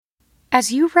As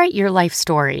you write your life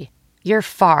story, you're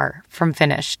far from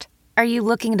finished. Are you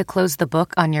looking to close the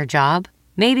book on your job?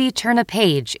 Maybe turn a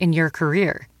page in your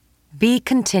career? Be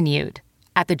continued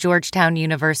at the Georgetown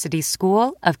University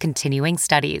School of Continuing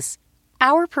Studies.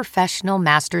 Our professional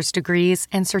master's degrees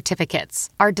and certificates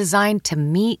are designed to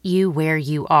meet you where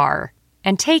you are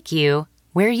and take you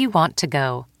where you want to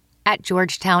go. At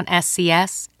Georgetown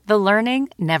SCS, the learning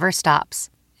never stops,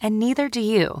 and neither do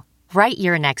you. Write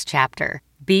your next chapter.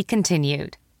 Be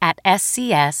continued at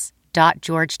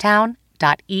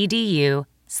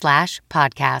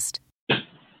scs.georgetown.edu/podcast.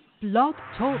 Blog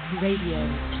Talk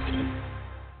Radio.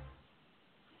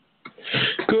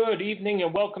 Good evening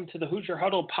and welcome to the Hoosier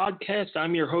Huddle podcast.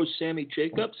 I'm your host, Sammy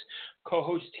Jacobs.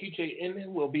 Co-host TJ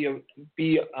Inman will be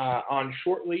on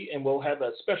shortly, and we'll have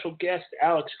a special guest,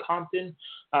 Alex Compton,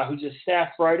 who's a staff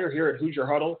writer here at Hoosier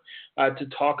Huddle, to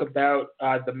talk about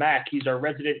the MAC. He's our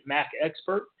resident MAC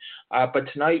expert. But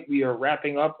tonight we are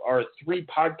wrapping up our 3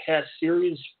 podcast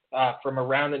series from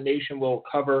around the nation. We'll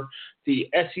cover the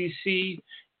SEC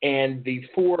and the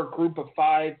 4 Group of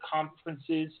 5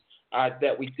 conferences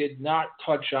that we did not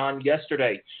touch on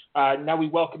yesterday. Now we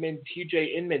welcome in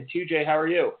TJ Inman. TJ, how are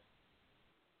you?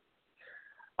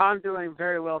 I'm doing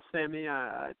very well, Sammy.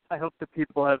 I hope the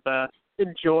people have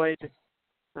enjoyed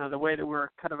the way that we're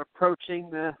kind of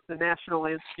approaching the national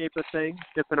landscape of things,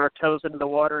 dipping our toes into the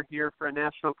water here for a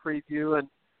national preview. And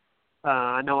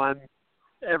I know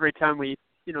every time we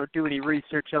do any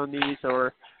research on these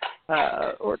or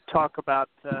talk about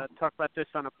this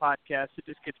on a podcast, it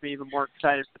just gets me even more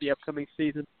excited for the upcoming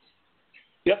season.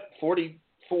 Yep,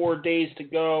 44 days to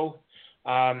go.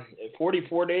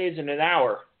 44 days and an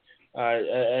hour.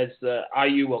 As the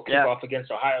IU will kick off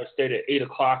against Ohio State at 8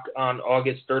 o'clock on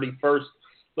August 31st.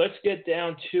 Let's get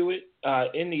down to it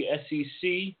in the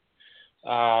SEC.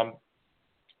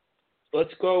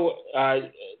 Let's go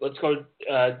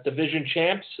division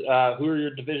champs. Who are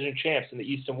your division champs in the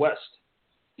East and West?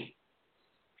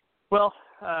 Well,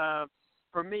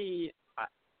 for me,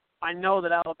 I know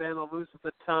that Alabama loses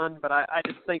a ton, but I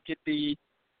just think it'd be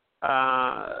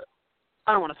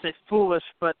I don't want to say foolish,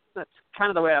 but that's kind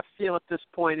of the way I feel at this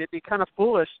point. It'd be kind of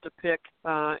foolish to pick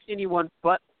anyone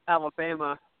but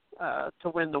Alabama to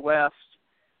win the West.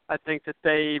 I think that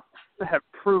they have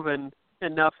proven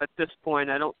enough at this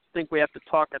point. I don't think we have to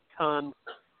talk a ton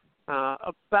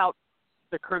about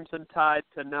the Crimson Tide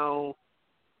to know,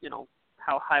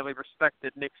 how highly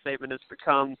respected Nick Saban has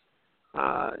become.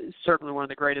 Certainly one of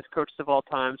the greatest coaches of all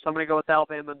time. So I'm going to go with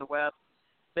Alabama in the West.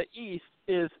 The East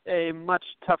is a much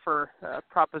tougher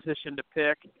proposition to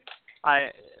pick.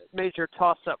 Major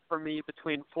toss-up for me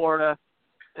between Florida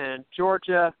and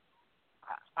Georgia.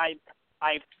 I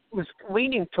was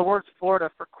leaning towards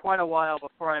Florida for quite a while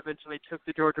before I eventually took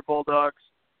the Georgia Bulldogs.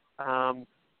 I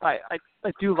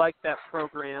do like that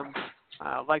program.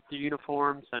 I like the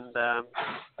uniforms, and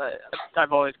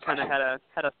I've always kind of had a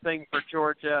thing for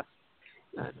Georgia.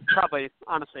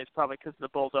 Honestly, it's probably because of the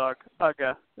Bulldog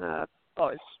UGA.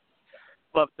 Always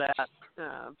loved that.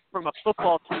 From a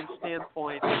football team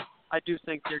standpoint, I do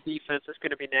think their defense is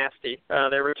going to be nasty.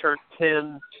 They returned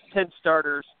 10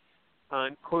 starters,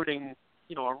 including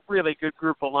a really good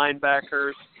group of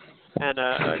linebackers and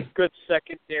a good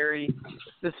secondary.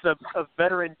 This is a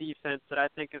veteran defense that I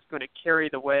think is going to carry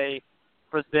the way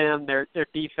for them. Their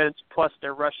defense plus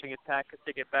their rushing attack as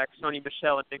they get back Sony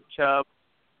Michel and Nick Chubb.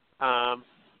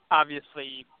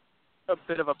 Obviously, a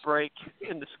bit of a break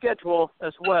in the schedule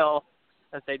as well,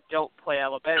 as they don't play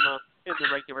Alabama in the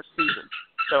regular season.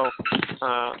 So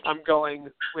I'm going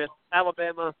with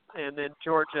Alabama and then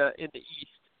Georgia in the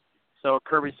East. So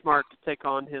Kirby Smart to take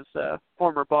on his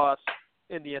former boss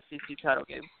in the SEC title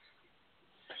game.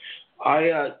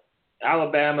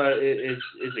 Alabama is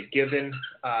a given.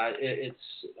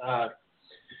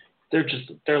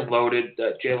 They're loaded.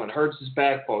 Jalen Hurts is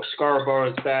back. Bo Scarborough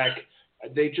is back.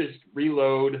 They just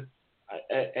reload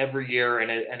every year,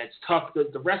 and it's tough.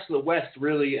 The rest of the West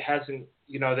really hasn't.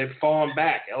 They've fallen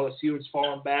back. LSU has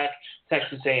fallen back.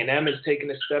 Texas A&M has taken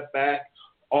a step back.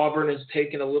 Auburn has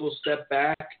taken a little step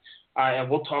back. And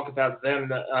we'll talk about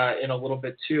them in a little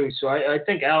bit too. So I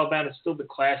think Alabama is still the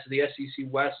class of the SEC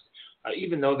West,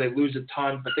 even though they lose a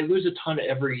ton. But they lose a ton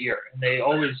every year, and they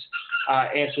always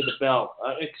answer the bell.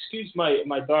 Excuse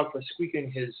my dog for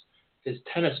squeaking his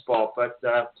tennis ball, but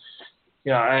I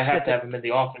have to have him in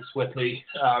the office with me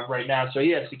right now, so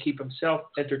he has to keep himself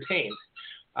entertained.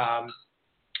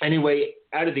 Anyway,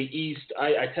 out of the East,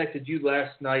 I texted you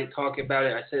last night talking about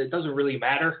it. I said it doesn't really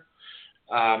matter.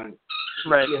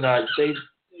 Right.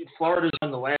 Florida's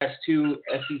won the last 2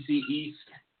 SEC East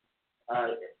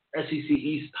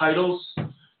titles,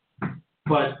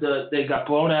 but they got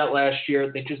blown out last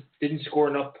year. They just didn't score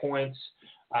enough points.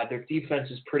 Their defense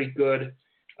is pretty good.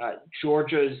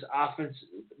 Georgia's offense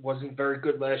wasn't very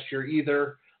good last year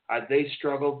either. They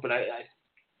struggled, but I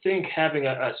think having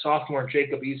a sophomore,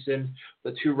 Jacob Eason,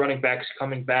 the two running backs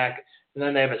coming back, and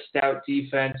then they have a stout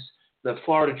defense. The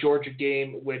Florida-Georgia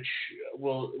game, which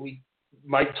we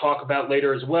might talk about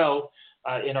later as well,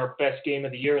 in our best game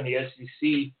of the year in the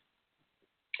SEC.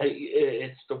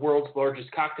 It's the world's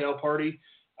largest cocktail party.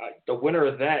 The winner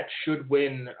of that should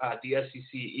win the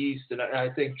SEC East, and I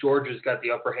think Georgia's got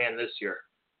the upper hand this year.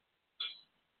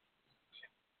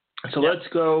 So let's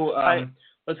go.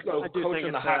 Let's go. Coach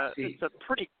on the hot seat. It's a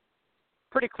pretty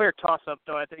clear toss-up,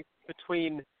 though. I think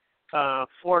between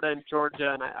Florida and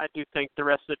Georgia, and I do think the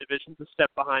rest of the division's a step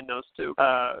behind those two.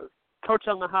 Coach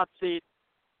on the hot seat.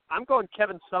 I'm going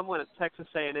Kevin Sumlin at Texas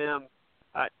A&M.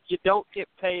 You don't get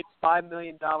paid $5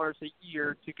 million a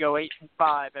year to go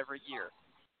 8-5 every year,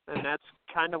 and that's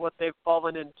kind of what they've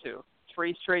fallen into.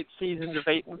 3 straight seasons of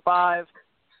 8-5.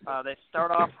 They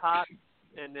start off hot,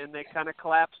 and then they kind of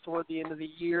collapse toward the end of the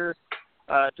year.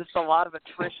 Just a lot of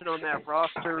attrition on that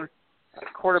roster,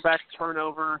 quarterback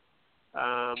turnover.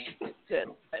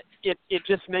 It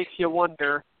just makes you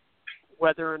wonder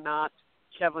whether or not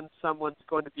Kevin Sumlin's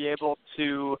going to be able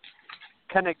to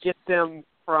kind of get them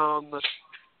from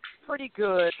pretty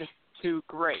good to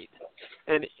great.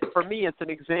 And for me, it's an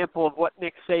example of what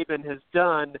Nick Saban has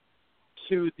done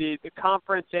to the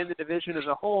conference and the division as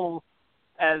a whole.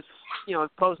 As you know,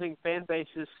 opposing fan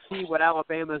bases see what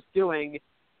Alabama's doing,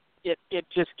 it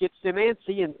just gets them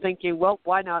antsy and thinking, well,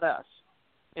 why not us?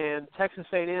 And Texas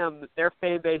A&M, their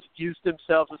fan base views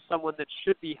themselves as someone that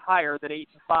should be higher than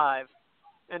 8-5.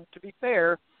 And to be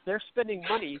fair, they're spending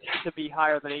money to be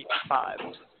higher than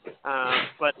 8-5.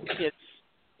 But it's,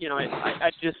 you know, I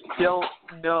just don't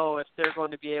know if they're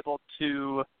going to be able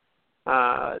to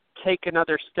take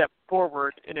another step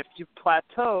forward. And if you've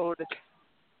plateaued,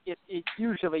 it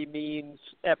usually means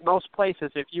at most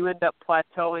places, if you end up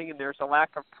plateauing and there's a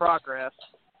lack of progress,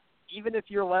 even if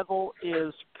your level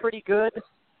is pretty good,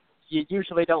 you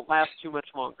usually don't last too much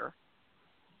longer.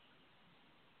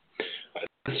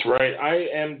 That's right. I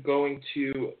am going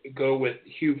to go with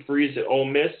Hugh Freeze at Ole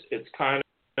Miss. It's kind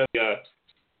of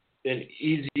an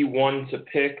easy one to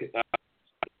pick.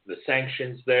 The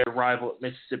sanctions there, rival at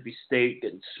Mississippi State,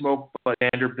 getting smoked by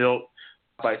Vanderbilt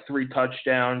by 3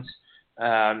 touchdowns.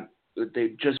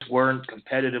 They just weren't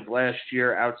competitive last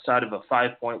year outside of a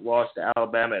 5-point loss to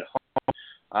Alabama at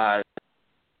home.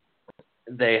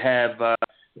 They have,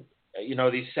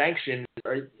 these sanctions,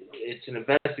 it's an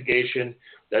investigation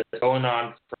that's going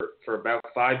on for about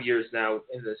 5 years now,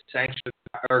 and the sanctions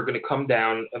are going to come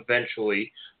down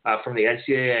eventually from the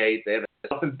NCAA. They have a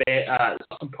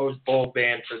self-imposed bowl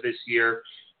ban for this year,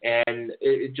 and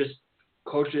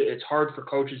it's hard for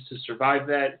coaches to survive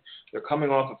that. They're coming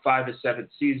off a 5-7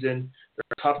 season.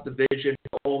 They're a tough division.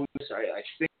 Ole Miss, I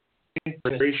think the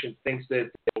administration thinks that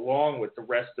they belong with the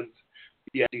rest of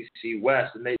the SEC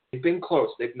West, and they've been close.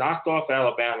 They've knocked off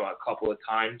Alabama a couple of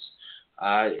times.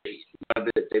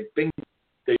 They've been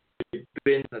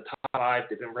in the top 5.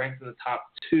 They've been ranked in the top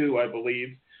 2, I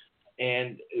believe,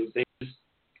 and they just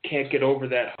can't get over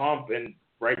that hump. And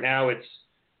right now, it's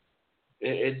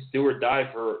do or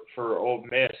die for Ole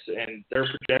Miss, and they're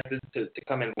projected to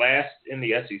come in last in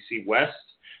the SEC West,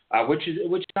 which is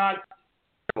not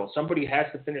terrible. Somebody has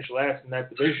to finish last in that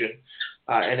division,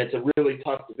 and it's a really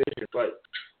tough division. But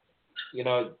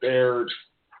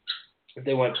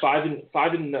they went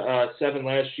 5-7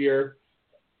 last year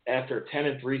after a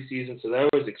 10-3 season, so that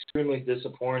was extremely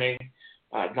disappointing.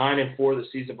 9-4 the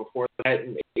season before that,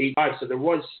 and 8-5. So there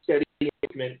was steady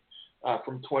improvement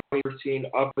from 2013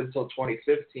 up until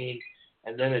 2015,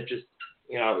 and then it just,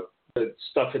 the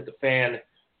stuff hit the fan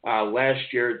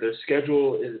last year. Their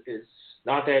schedule is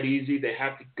not that easy. They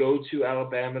have to go to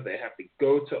Alabama. They have to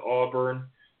go to Auburn,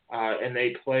 and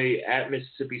they play at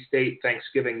Mississippi State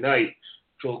Thanksgiving night,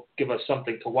 which will give us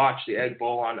something to watch, the Egg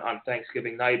Bowl on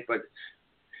Thanksgiving night. But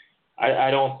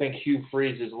I don't think Hugh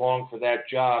Freeze is long for that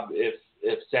job if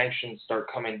sanctions start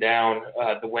coming down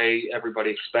the way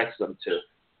everybody expects them to.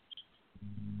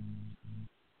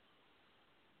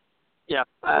 Yeah,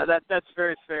 that's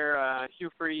very fair. Hugh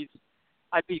Freeze,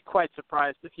 I'd be quite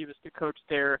surprised if he was to coach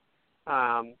there.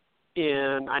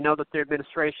 And I know that the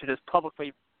administration is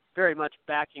publicly very much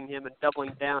backing him and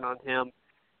doubling down on him.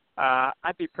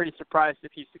 I'd be pretty surprised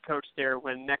if he's the coach there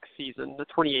when next season, the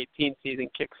 2018 season,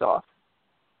 kicks off.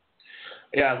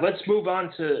 Yeah, let's move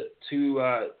on to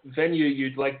venue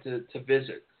you'd like to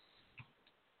visit.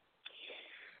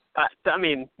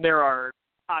 There are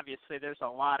obviously there's a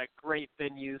lot of great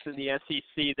venues in the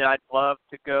SEC that I'd love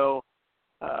to go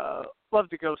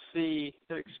see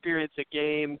and experience a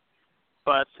game.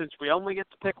 But since we only get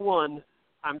to pick one,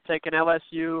 I'm taking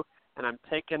LSU, and I'm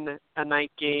taking a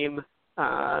night game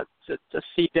to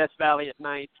see Death Valley at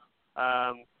night.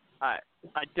 I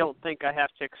don't think I have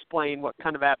to explain what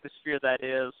kind of atmosphere that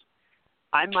is.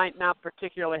 I might not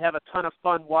particularly have a ton of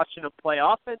fun watching them play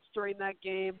offense during that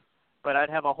game, but I'd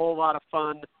have a whole lot of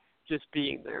fun just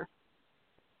being there.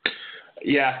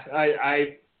 Yeah,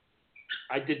 I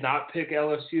did not pick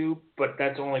LSU, but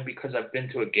that's only because I've been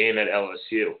to a game at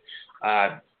LSU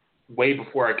way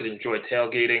before I could enjoy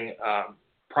tailgating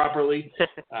properly.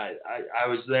 I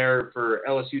was there for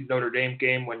LSU Notre Dame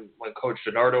game when Coach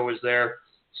DiNardo was there.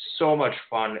 So much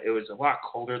fun. It was a lot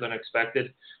colder than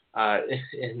expected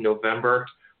in November,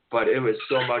 but it was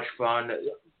so much fun.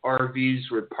 RVs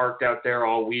were parked out there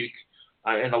all week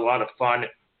and a lot of fun.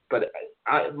 But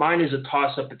mine is a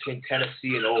toss-up between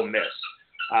Tennessee and Ole Miss.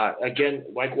 Again,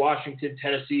 like Washington,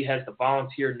 Tennessee has the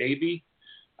volunteer Navy.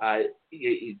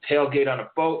 You tailgate on a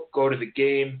boat, go to the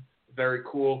game, very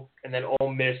cool. And then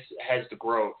Ole Miss has the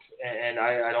Grove. And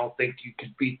I don't think you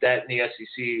could beat that in the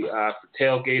SEC for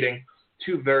tailgating.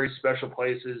 Two very special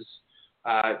places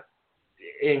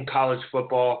in college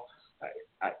football.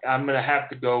 I'm going to have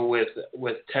to go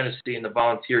with Tennessee and the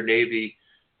volunteer Navy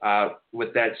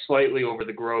with that slightly over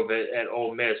the Grove at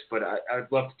Ole Miss. But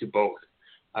I'd love to do both.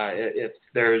 If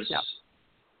there's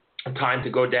time to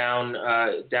go down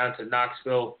to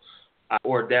Knoxville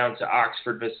or down to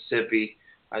Oxford, Mississippi,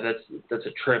 that's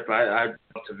a trip I'd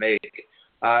love to make.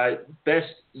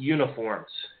 Best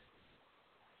uniforms.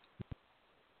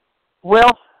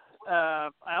 Well, I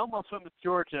almost went with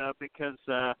Georgia because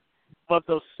I love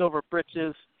those silver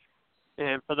breeches,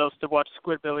 and for those to watch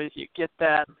Squidbillies, you get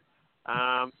that.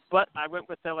 But I went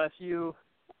with LSU.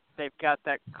 They've got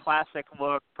that classic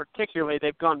look. Particularly,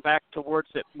 they've gone back towards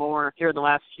it more here in the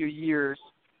last few years.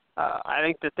 I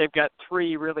think that they've got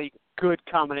three really good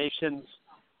combinations.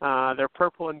 They're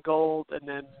purple and gold, and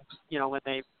then, when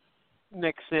they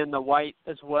mix in the white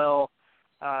as well,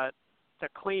 it's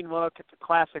a clean look. It's a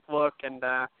classic look, and,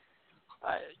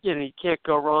 you can't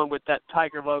go wrong with that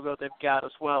Tiger logo they've got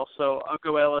as well. So I'll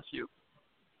go LSU.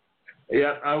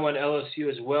 Yeah, I went LSU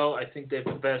as well. I think they have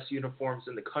the best uniforms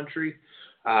in the country.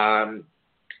 I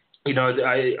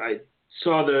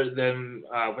saw them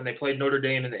when they played Notre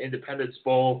Dame in the Independence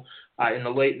Bowl in the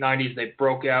late 90s. They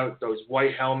broke out those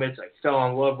white helmets. I fell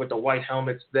in love with the white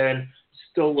helmets then.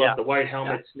 Still love the white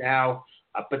helmets now.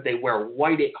 But they wear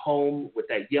white at home with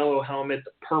that yellow helmet,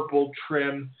 the purple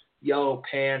trim, yellow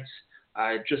pants.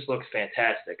 It just looks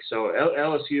fantastic. So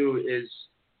LSU is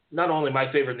not only my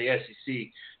favorite in the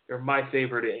SEC, they're my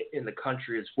favorite in the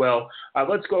country as well.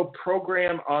 Let's go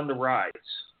program on the rise.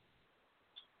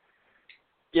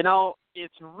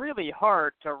 It's really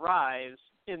hard to rise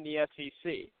in the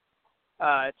SEC.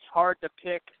 It's hard to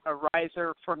pick a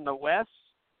riser from the West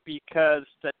because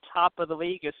the top of the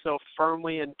league is so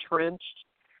firmly entrenched.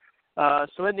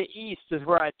 So in the East is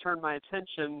where I turn my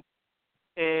attention,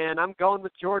 and I'm going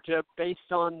with Georgia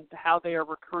based on how they are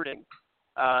recruiting.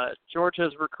 Georgia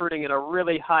is recruiting at a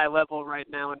really high level right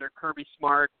now under Kirby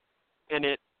Smart, and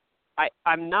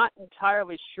I'm not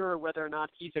entirely sure whether or not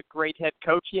he's a great head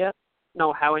coach yet.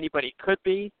 Know how anybody could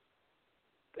be,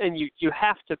 and you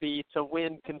have to be to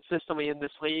win consistently in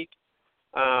this league,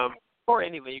 or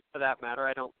any league for that matter.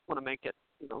 I don't want to make it,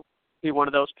 be one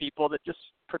of those people that just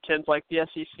pretends like the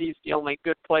SEC is the only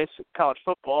good place in college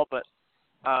football. But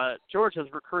Georgia's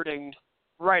recruiting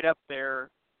right up there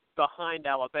behind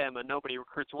Alabama. Nobody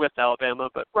recruits with Alabama,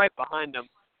 but right behind them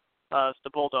is the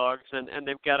Bulldogs, and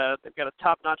they've got a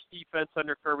top-notch defense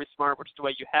under Kirby Smart, which is the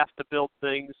way you have to build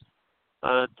things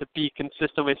to be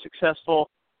consistently successful.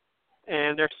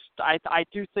 And I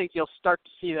do think you'll start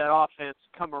to see that offense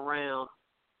come around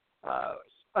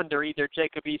under either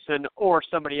Jacob Eason or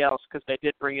somebody else, because they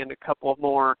did bring in a couple of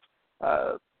more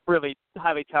really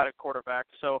highly touted quarterbacks.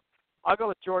 So I'll go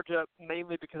with Georgia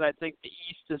mainly because I think the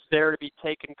East is there to be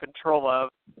taken control of.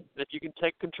 And if you can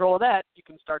take control of that, you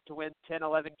can start to win 10,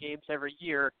 11 games every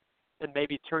year and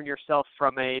maybe turn yourself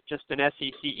from just an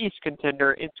SEC East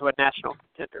contender into a national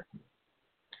contender.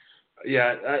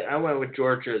 Yeah, I went with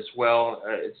Georgia as well.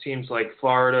 It seems like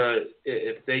Florida,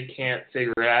 if they can't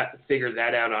figure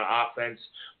that out on offense,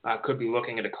 could be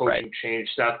looking at a coaching change.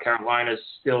 South Carolina's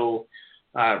still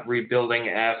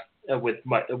rebuilding with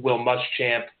Will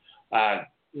Muschamp.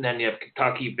 And then you have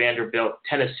Kentucky, Vanderbilt.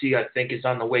 Tennessee, I think, is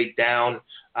on the way down,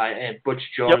 and Butch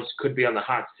Jones could be on the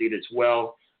hot seat as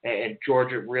well. And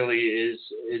Georgia really is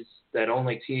that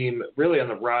only team really on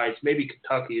the rise. Maybe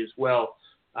Kentucky as well.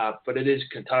 but it is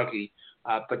Kentucky.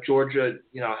 But Georgia,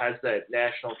 has that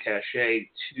national cachet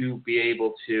to be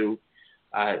able to,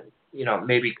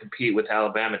 maybe compete with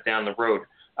Alabama down the road.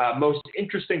 Most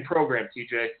interesting program,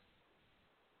 TJ?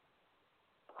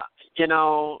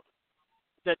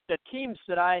 The teams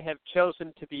that I have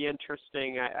chosen to be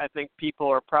interesting, I think people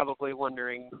are probably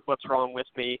wondering what's wrong with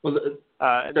me. Well,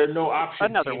 there are no option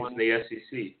another teams one. in the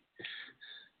SEC.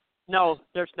 No,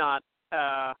 there's not.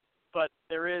 But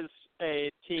there is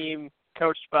a team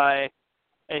coached by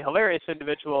a hilarious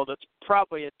individual that's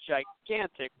probably a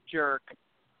gigantic jerk,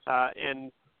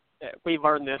 and we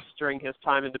learned this during his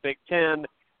time in the Big Ten.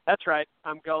 That's right.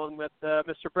 I'm going with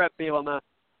Mr. Brett Bielema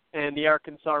and the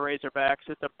Arkansas Razorbacks.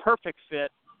 It's a perfect fit.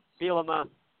 Bielema,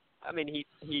 I mean,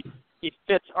 he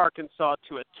fits Arkansas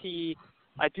to a T.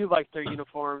 I do like their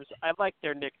uniforms. I like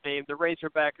their nickname. The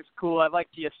Razorback is cool. I like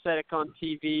the aesthetic on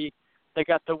TV. They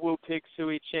got the Woo Pig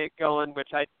Sooie chant going, which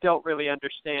I don't really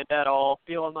understand at all.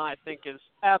 Bielema, I think, is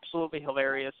absolutely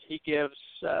hilarious. He gives,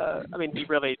 he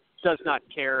really does not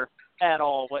care at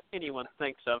all what anyone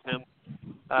thinks of him.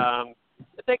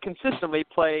 They consistently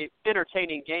play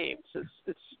entertaining games.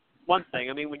 It's one thing.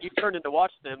 I mean, when you turn in to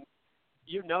watch them,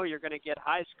 you're going to get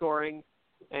high scoring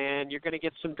and you're going to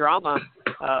get some drama.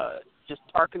 Just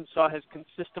Arkansas has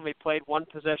consistently played one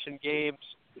possession games.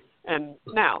 And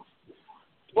now,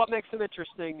 what makes them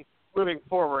interesting moving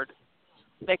forward,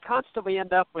 they constantly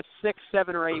end up with 6,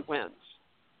 7, or 8 wins.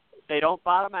 They don't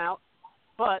bottom out,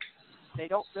 but they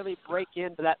don't really break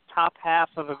into that top half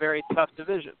of a very tough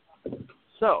division.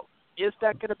 So, is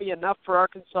that going to be enough for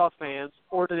Arkansas fans,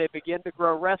 or do they begin to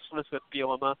grow restless with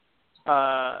Bielema?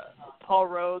 Paul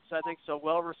Rhodes, I think, is a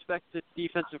well-respected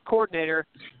defensive coordinator,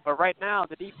 but right now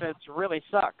the defense really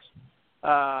sucks.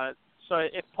 So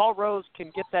if Paul Rhodes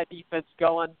can get that defense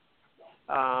going,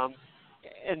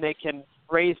 and they can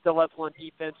raise the level on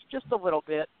defense just a little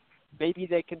bit, maybe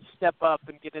they can step up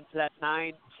and get into that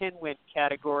 9-10 win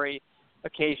category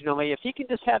occasionally. If he can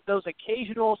just have those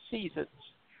occasional seasons,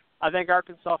 I think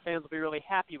Arkansas fans will be really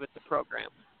happy with the program.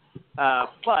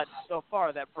 But so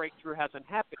far, that breakthrough hasn't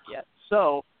happened yet.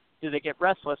 So do they get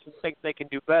restless and think they can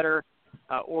do better,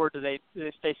 or do they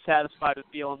stay satisfied with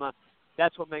Bielema?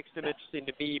 That's what makes them interesting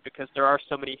to me, because there are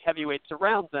so many heavyweights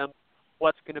around them.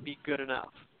 What's going to be good enough?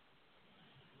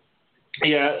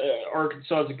 Yeah,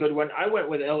 Arkansas is a good one. I went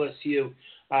with LSU.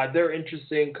 They're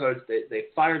interesting because they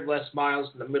fired Les Miles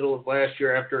in the middle of last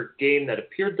year after a game that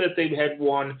appeared that they had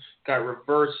won, got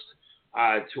reversed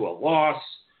to a loss,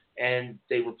 and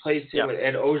they replaced him with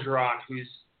Ed Ogeron, who's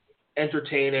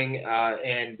entertaining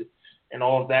and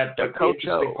all of that. But the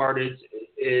interesting part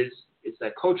is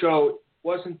that Coach O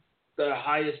wasn't the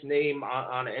highest name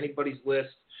on anybody's list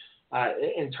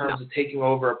in terms of taking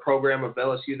over a program of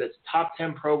LSU that's top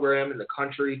 10 program in the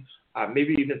country,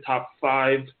 maybe even top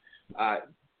 5.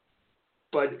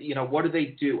 But, what do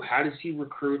they do? How does he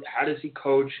recruit? How does he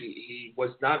coach? He was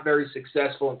not very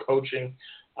successful in coaching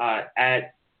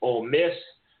at Ole Miss.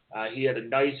 He had a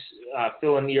nice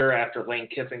fill-in year after Lane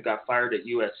Kiffin got fired at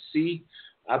USC.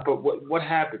 But what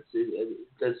happens?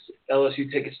 Does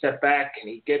LSU take a step back? Can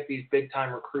he get these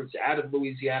big-time recruits out of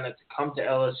Louisiana to come to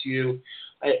LSU?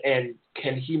 And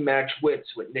can he match wits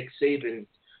with Nick Saban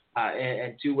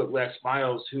and do what Les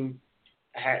Miles, who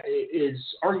is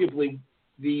arguably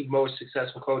the most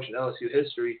successful coach in LSU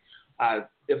history,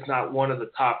 if not one of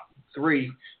the top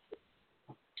 3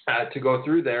 to go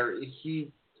through there?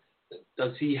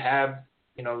 Does he have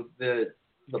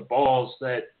the balls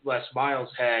that Les Miles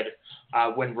had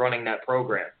when running that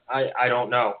program? I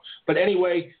don't know. But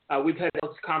anyway, we've had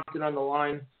Alex Compton on the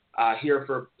line here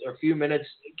for a few minutes,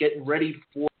 getting ready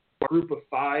for Group of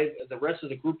 5, the rest of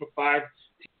the Group of 5.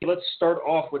 Let's start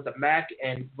off with the MAC,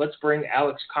 and let's bring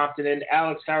Alex Compton in.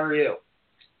 Alex, how are you?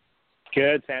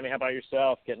 Good, Sammy. How about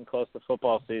yourself? Getting close to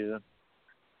football season.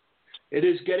 It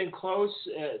is getting close.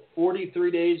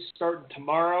 43 days starting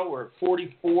tomorrow. We're at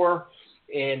 44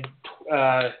 and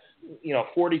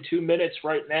 42 minutes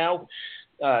right now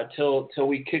till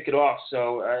we kick it off.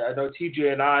 So I know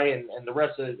TJ and I and the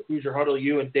rest of Hoosier Huddle,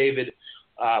 you and David,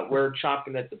 we're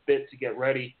chomping at the bit to get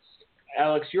ready.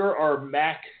 Alex, you're our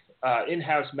MAC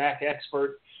in-house MAC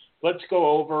expert. Let's go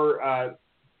over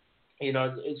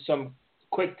some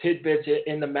quick tidbits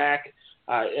in the MAC,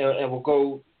 and we'll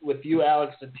go with you,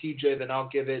 Alex, and TJ. Then I'll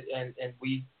give it, and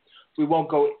we won't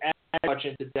go as much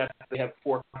into depth. We have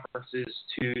 4 conferences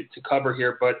to cover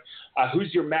here, but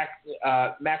who's your MAC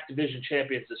division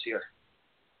champions this year?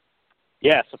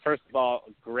 Yeah, so first of all,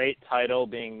 great title,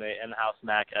 being the in-house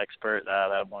MAC expert.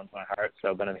 That warms my heart.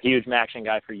 So I've been a huge MACtion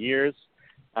guy for years.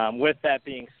 With that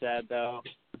being said, though,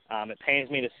 It pains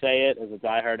me to say it as a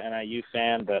diehard NIU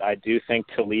fan, but I do think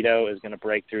Toledo is going to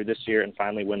break through this year and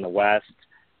finally win the West.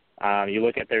 You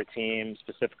look at their team,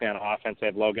 specifically on offense, they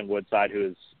have Logan Woodside, who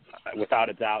is, without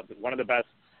a doubt, one of the best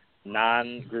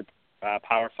non-group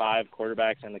Power 5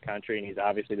 quarterbacks in the country, and he's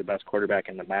obviously the best quarterback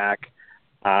in the MAC.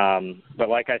 But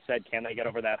like I said, can they get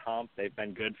over that hump? They've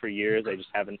been good for years. They just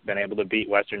haven't been able to beat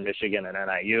Western Michigan and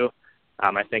NIU.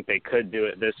 I think they could do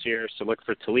it this year, so look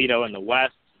for Toledo in the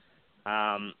West.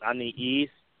 On the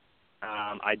East,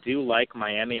 I do like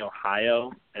Miami,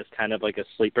 Ohio as kind of like a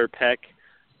sleeper pick.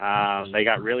 They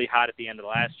got really hot at the end of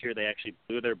last year. They actually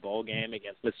blew their bowl game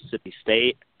against Mississippi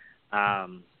State.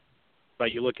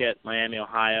 But you look at Miami,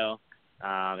 Ohio,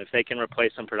 if they can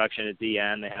replace some production at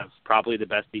DN, they have probably the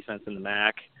best defense in the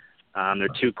MAC. Their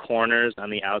two corners on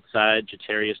the outside,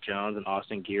 Jatarius Jones and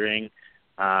Austin Gearing,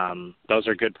 those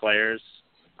are good players.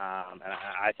 And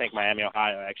I think Miami,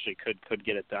 Ohio actually could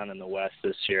get it done in the West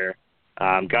this year.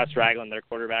 Gus Ragland, their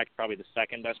quarterback, probably the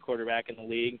second best quarterback in the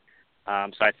league.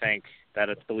 So I think that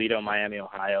a Toledo, Miami,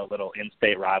 Ohio little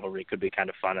in-state rivalry could be kind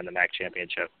of fun in the MAC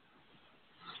championship.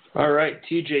 All right,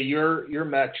 TJ, you're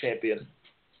MAC champion.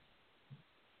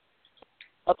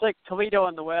 I'll take Toledo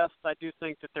in the West. I do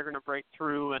think that they're going to break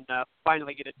through and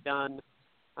finally get it done.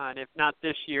 And if not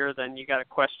this year, then you got to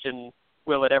question,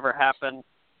 will it ever happen?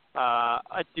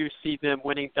 I do see them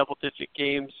winning double-digit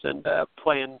games and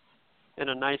playing in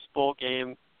a nice bowl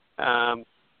game,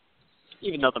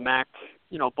 even though the MAC,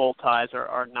 bowl ties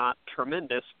are not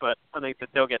tremendous, but I think that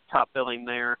they'll get top billing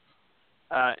there.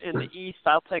 In the East,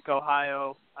 I'll take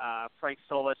Ohio. Frank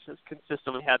Solich has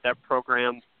consistently had that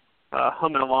program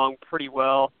humming along pretty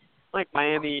well. I think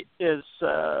Miami is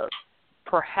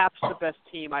perhaps the best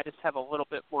team. I just have a little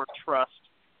bit more trust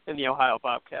in the Ohio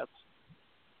Bobcats.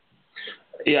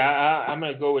 Yeah, I'm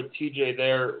going to go with TJ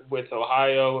there with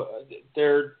Ohio.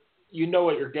 You know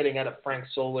what you're getting out of Frank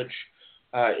Solich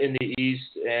in the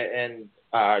East, and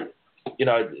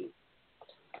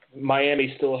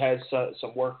Miami still has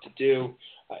some work to do.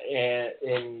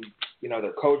 And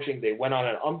their coaching, they went on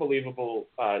an unbelievable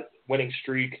winning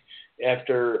streak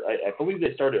after I believe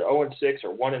they started 0-6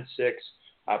 or 1-6,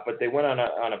 but they went on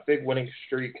a big winning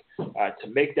streak to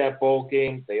make that bowl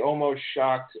game. They almost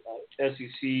shocked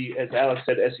SEC, as Alex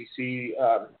said, SEC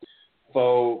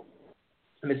foe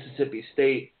Mississippi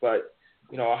State, but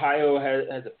Ohio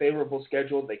has a favorable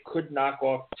schedule. They could knock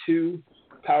off two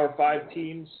Power 5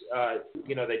 teams.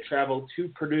 They travel to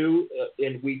Purdue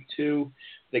in week 2.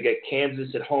 They get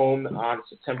Kansas at home on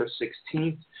September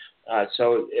 16th.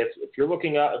 So if you're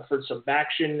looking out for some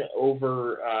action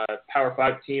over Power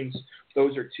 5 teams,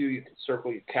 those are two you can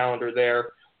circle your calendar there.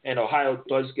 And Ohio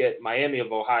does get Miami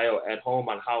of Ohio at home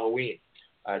on Halloween.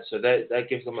 So that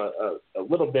gives them a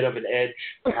little bit of an edge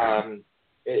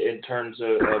in terms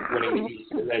of winning the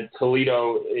East. And then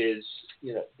Toledo is,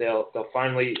 they'll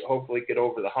finally hopefully get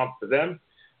over the hump for them.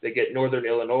 They get Northern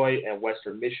Illinois and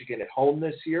Western Michigan at home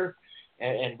this year,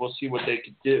 and we'll see what they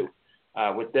can do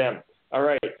with them. All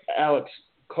right, Alex,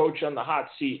 coach on the hot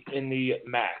seat in the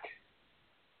MAC.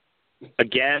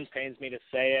 Again, pains me to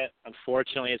say it.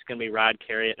 Unfortunately, it's going to be Rod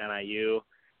Carey at NIU.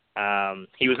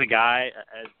 He was a guy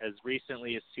as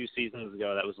recently as 2 seasons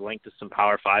ago that was linked to some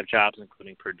Power 5 jobs,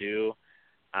 including Purdue.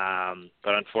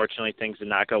 But unfortunately, things did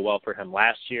not go well for him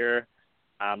last year.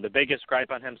 The biggest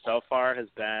gripe on him so far has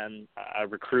been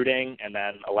recruiting and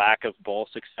then a lack of bowl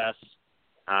success.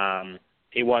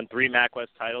 He won 3 MAC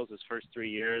West titles his first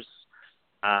 3 years,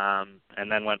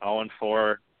 and then went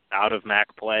 0-4 out of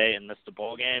MAC play and missed a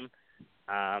bowl game.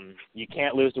 You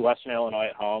can't lose to Western Illinois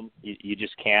at home. You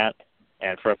just can't.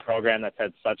 And for a program that's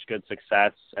had such good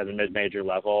success at a mid-major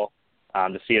level,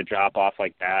 to see a drop-off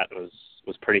like that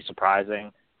was pretty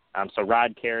surprising. So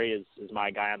Rod Carey is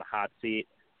my guy on the hot seat.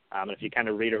 And if you kind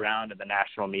of read around in the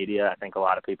national media, I think a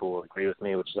lot of people will agree with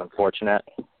me, which is unfortunate.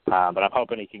 But I'm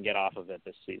hoping he can get off of it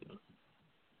this season.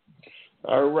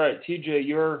 All right, TJ,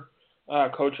 you're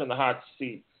coach on the hot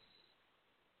seat.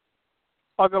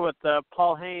 I'll go with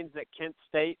Paul Haynes at Kent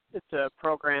State. It's a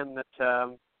program that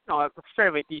a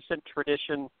fairly decent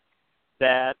tradition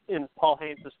that in Paul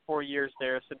Haynes' 4 years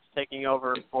there since taking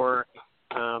over for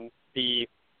the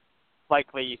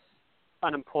likely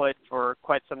unemployed for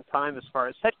quite some time as far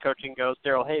as head coaching goes,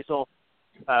 Darrell Hazel.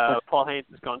 Paul Haynes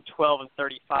has gone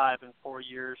 12-35 in 4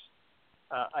 years.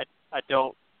 I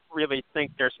don't really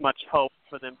think there's much hope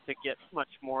for them to get much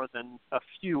more than a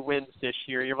few wins this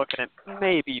year. You're looking at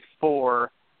maybe 4.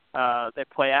 They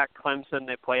play at Clemson,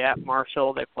 they play at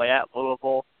Marshall, they play at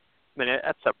Louisville. I mean,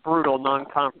 that's a brutal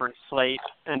non-conference slate,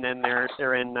 and then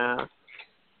they're in.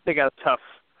 They got a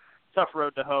tough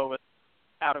road to hoe with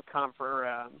out of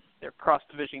their cross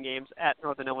division games at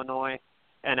Northern Illinois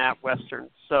and at Western.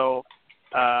 So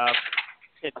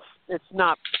it's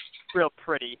not real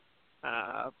pretty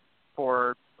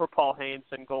for Paul Haynes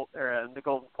and the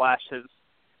Golden Flashes.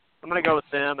 I'm going to go with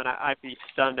them, and I'd be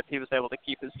stunned if he was able to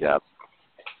keep his job.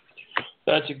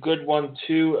 That's a good one,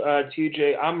 too,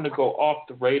 TJ. I'm going to go off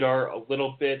the radar a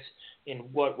little bit in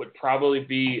what would probably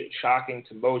be shocking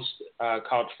to most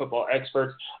college football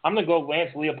experts. I'm going to go Lance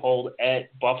Leopold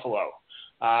at Buffalo.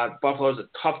 Buffalo's a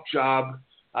tough job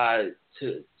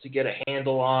to get a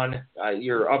handle on.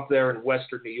 You're up there in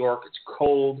western New York. It's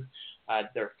cold.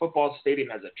 Their football stadium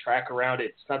has a track around it.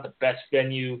 It's not the best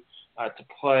venue to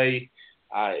play.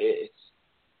 It's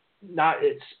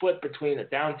split between a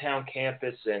downtown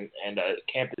campus and a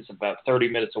campus about 30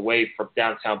 minutes away from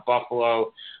downtown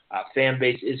Buffalo. Fan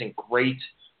base isn't great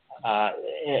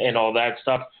and all that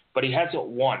stuff, but he hasn't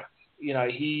won.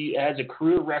 He has a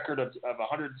career record of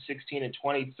 116 and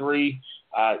 23,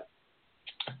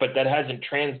 but that hasn't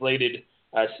translated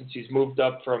since he's moved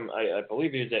up from, I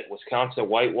believe he was at Wisconsin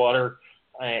Whitewater,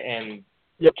 and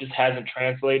just hasn't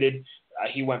translated.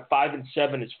 He went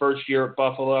 5-7 his first year at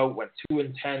Buffalo, went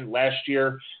 2-10 last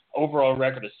year, overall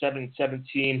record of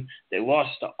 7-17. They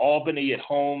lost to Albany at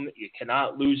home. You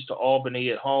cannot lose to Albany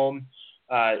at home.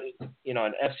 An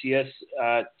FCS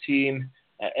team,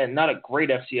 and not a great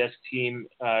FCS team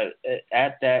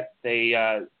at that.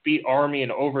 They beat Army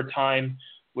in overtime,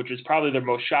 which was probably their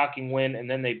most shocking win, and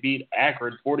then they beat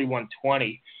Akron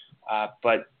 41-20.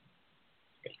 But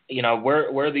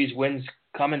where are these wins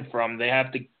coming from? They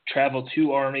have to travel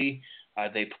to Army.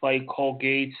 They play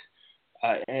Colgate,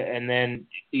 and then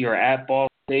you're at Ball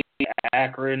State,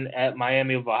 Akron, at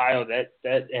Miami of Ohio,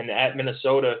 and at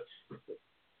Minnesota.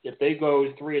 If they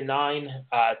go 3-9,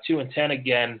 2-10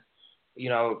 again,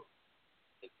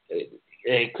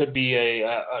 it could be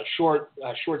a short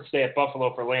stay at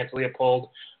Buffalo for Lance Leopold.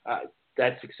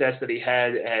 That success that he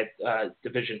had at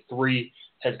Division III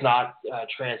has not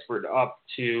transferred up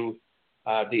to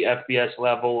the FBS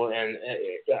level, and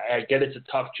I get it's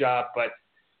a tough job, but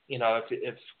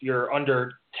if you're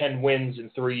under 10 wins in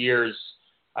 3 years,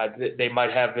 they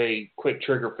might have a quick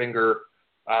trigger finger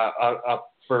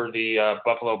up for the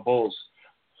Buffalo Bulls.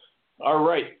 All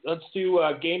right, let's do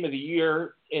game of the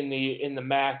year in the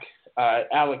MAC.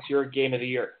 Alex, your game of the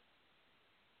year.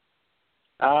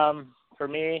 For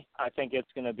me, I think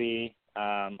it's going to be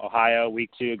Ohio week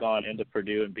 2 going into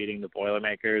Purdue and beating the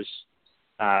Boilermakers.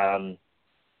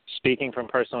 Speaking from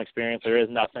personal experience, there is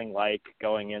nothing like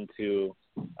going into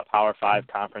a Power 5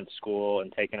 conference school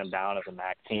and taking them down as a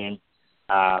MAC team.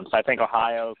 So I think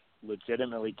Ohio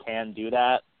legitimately can do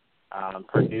that.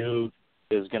 Purdue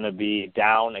is going to be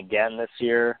down again this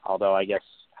year, although I guess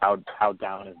how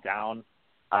down is down.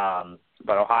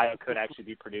 But Ohio could actually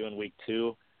beat Purdue in week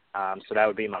 2. So that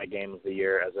would be my game of the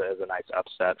year as a nice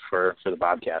upset for the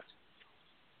Bobcats.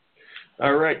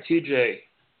 All right, TJ.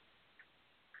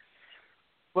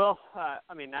 Well,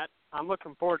 I'm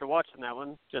looking forward to watching that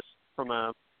one, just from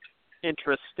a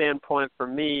interest standpoint for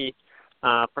me,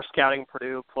 for scouting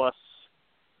Purdue. Plus,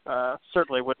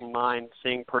 certainly wouldn't mind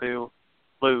seeing Purdue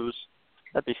lose.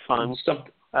 That'd be fun.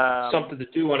 Something to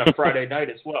do on a Friday night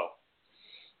as well.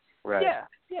 Right.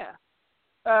 Yeah.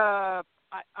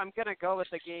 I'm going to go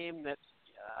with a game that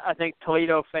I think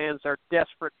Toledo fans are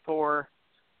desperate for,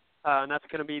 and that's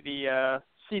going to be the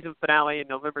season finale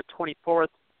November 24th,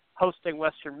 hosting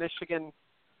Western Michigan.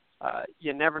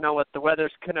 You never know what the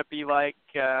weather's going to be like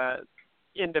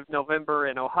end of November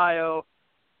in Ohio.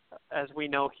 As we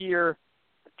know here,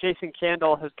 Jason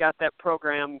Candle has got that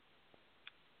program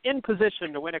in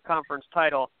position to win a conference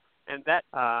title, and that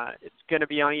it's going to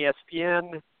be on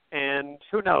ESPN, and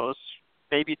who knows,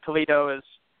 maybe Toledo is,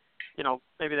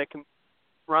 maybe they can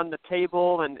run the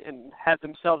table and have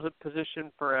themselves in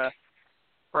position for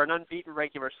an unbeaten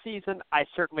regular season. I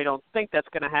certainly don't think that's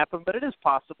going to happen, but it is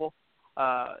possible.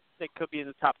 They could be in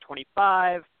the top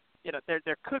 25.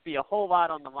 There could be a whole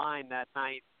lot on the line that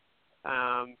night.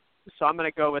 So I'm going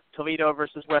to go with Toledo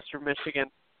versus Western Michigan,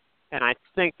 and I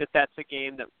think that's a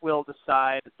game that will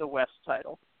decide the West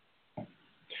title.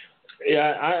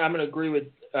 Yeah, I'm going to agree with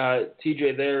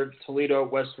TJ there. Toledo,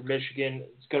 Western Michigan,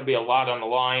 it's going to be a lot on the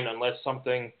line unless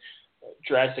something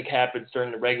drastic happens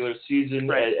during the regular season.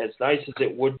 Right. As nice as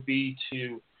it would be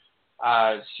to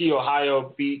see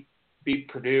Ohio beat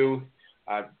Purdue,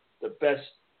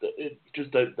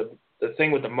 the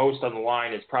thing with the most on the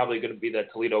line is probably going to be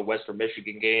that Toledo-Western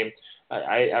Michigan game.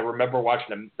 I remember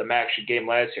watching the MAC game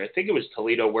last year. I think it was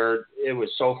Toledo where it was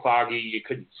so foggy you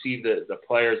couldn't see the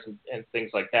players and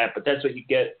things like that. But that's what you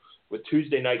get with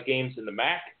Tuesday night games in the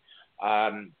MAC.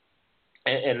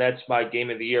 and that's my game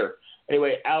of the year.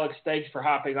 Anyway, Alex, thanks for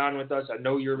hopping on with us. I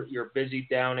know you're busy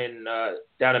down in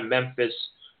Memphis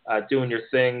doing your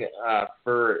thing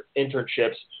for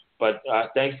internships, but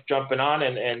thanks for jumping on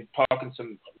and talking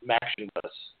some action with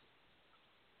us.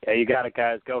 Yeah, you got it,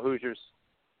 guys. Go Hoosiers.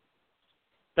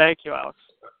 Thank you, Alex.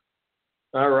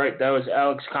 All right, that was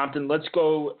Alex Compton. Let's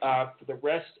go for the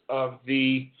rest of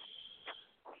the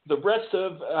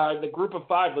group of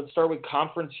five. Let's start with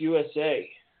Conference USA.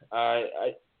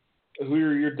 Who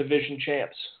are your division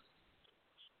champs?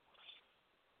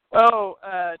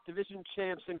 Division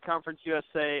champs in Conference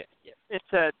USA.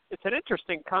 It's an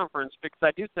interesting conference because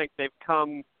I do think they've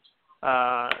come.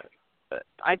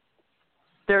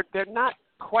 They're not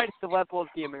quite at the level of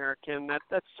the American.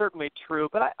 That's certainly true,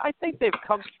 but I think they've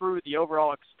come through the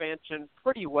overall expansion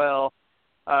pretty well.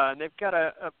 And they've got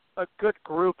a good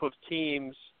group of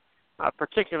teams,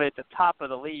 particularly at the top of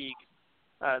the league,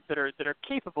 that are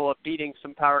capable of beating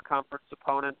some power conference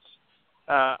opponents.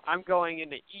 I'm going in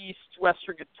the East,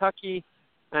 Western Kentucky,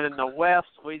 and in the West,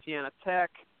 Louisiana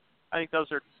Tech. I think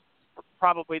those are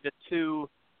probably the two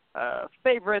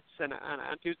favorites, and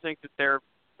I do think that they're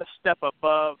a step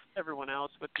above everyone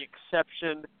else, with the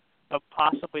exception of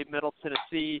possibly Middle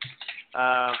Tennessee,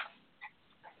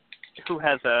 who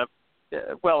has a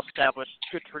well-established,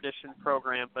 good tradition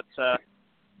program. But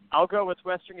I'll go with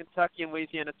Western Kentucky and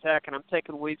Louisiana Tech, and I'm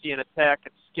taking Louisiana Tech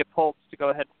and Skip Holtz to go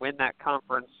ahead and win that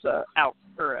conference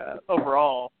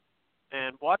overall.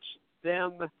 And watch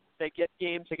them. They get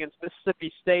games against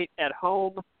Mississippi State at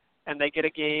home, and they get a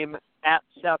game at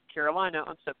South Carolina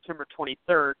on September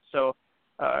 23rd. So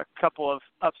a couple of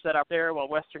upset up there, while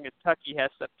Western Kentucky has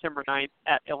September 9th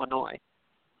at Illinois.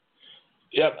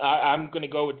 Yep, I'm going to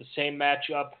go with the same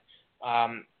matchup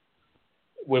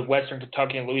with Western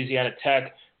Kentucky and Louisiana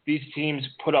Tech. These teams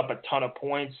put up a ton of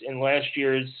points in last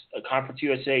year's Conference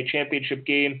USA championship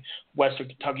game. Western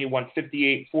Kentucky won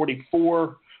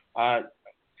 58-44.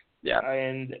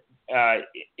 And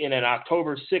in an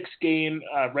October 6th game,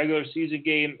 regular season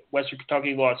game, Western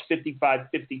Kentucky lost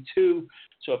 55-52.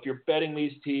 So if you're betting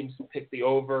these teams, pick the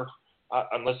over,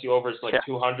 unless the over is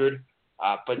 200.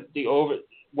 But the over,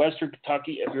 Western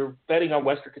Kentucky, if you're betting on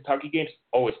Western Kentucky games,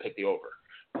 always pick the over.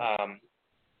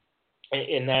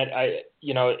 In that,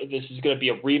 this is going to be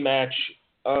a rematch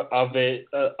of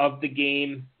the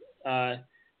game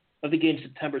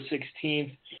September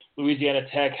 16th. Louisiana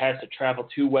Tech has to travel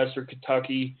to Western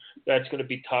Kentucky. That's going to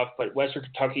be tough, but Western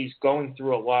Kentucky's going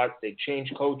through a lot. They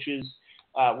changed coaches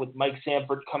with Mike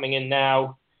Sanford coming in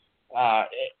now.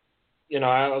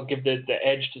 I'll give the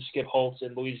edge to Skip Holtz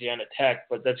and Louisiana Tech,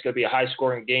 but that's going to be a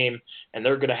high-scoring game, and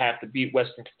they're going to have to beat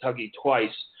Western Kentucky twice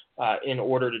in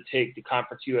order to take the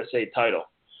Conference USA title.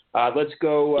 Let's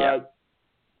go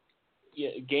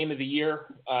game of the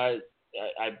year. I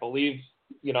believe,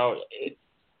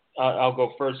 I'll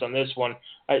go first on this one.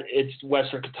 It's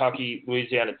Western Kentucky,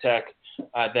 Louisiana Tech,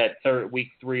 that week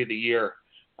 3 of the year.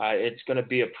 It's going to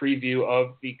be a preview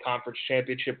of the conference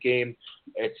championship game.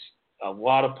 It's a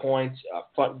lot of points.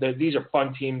 These are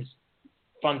fun teams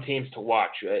to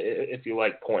watch if you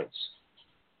like points.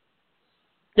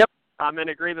 Yep, I'm in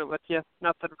agreement with you.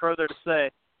 Nothing further to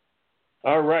say.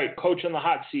 All right, coach on the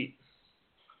hot seat.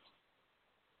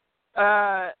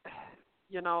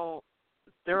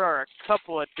 There are a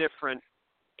couple of different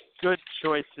good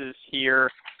choices here,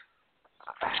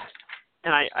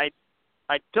 and I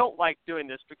don't like doing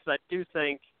this because I do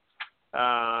think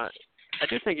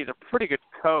he's a pretty good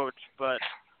coach, but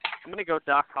I'm going to go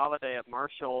Doc Holliday at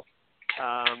Marshall,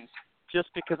 just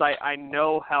because I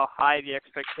know how high the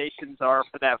expectations are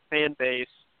for that fan base,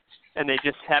 and they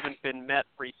just haven't been met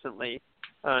recently,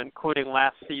 including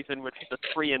last season, which is a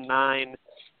 3-9,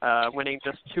 winning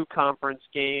just 2 conference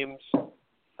games.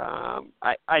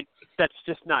 That's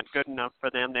just not good enough for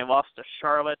them. They lost to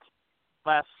Charlotte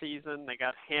last season. They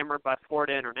got hammered by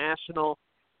Florida International.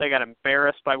 They got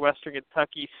embarrassed by Western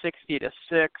Kentucky 60-6.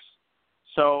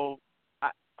 So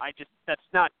that's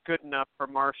not good enough for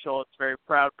Marshall. It's a very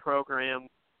proud program.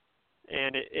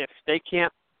 And if they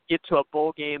can't get to a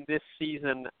bowl game this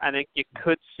season, I think you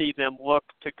could see them look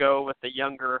to go with the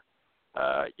younger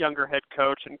head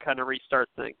coach and kind of restart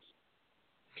things.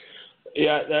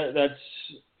 Yeah, that's.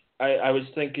 I was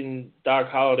thinking Doc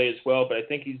Holliday as well, but I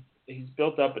think he's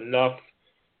built up enough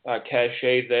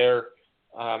cachet there.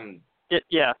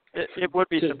 It would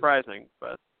be surprising,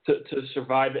 but to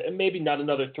survive it, and maybe not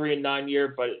another 3-9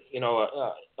 year, but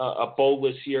a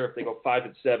bowlless year if they go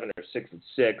 5-7 or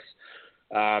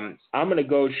 6-6. I'm going to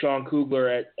go Sean Kugler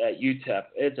at UTEP.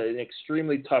 It's an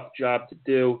extremely tough job to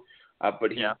do,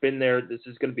 but he's been there. This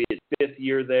is going to be his 5th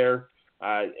year there,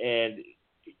 and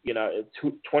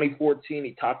 2014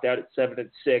 he topped out at 7-6,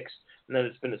 and then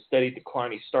it's been a steady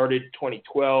decline. He started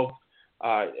 2012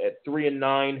 at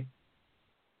 3-9,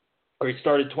 or he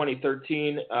started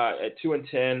 2013 at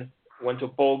 2-10, went to a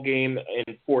bowl game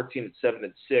in 14 at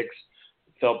 7-6,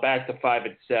 fell back to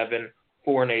 5-7,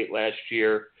 4-8 last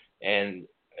year, and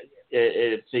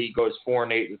if he goes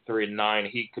 4-8 and 3-9,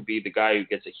 he could be the guy who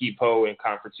gets a heap-ho in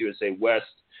Conference USA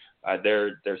West.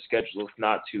 Their schedule is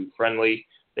not too friendly.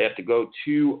 They have to go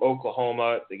to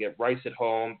Oklahoma. They get Rice at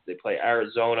home. They play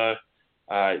Arizona.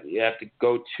 You have to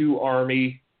go to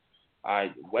Army.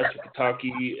 Western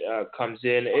Kentucky comes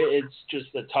in. It's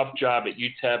just a tough job at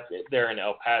UTEP. They're in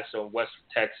El Paso, Western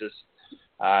Texas.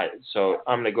 So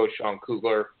I'm going to go Sean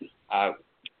Kugler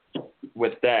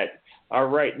with that. All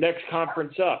right, next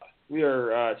conference up. We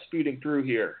are speeding through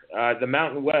here. The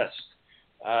Mountain West.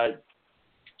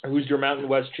 Who's your Mountain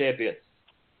West champion?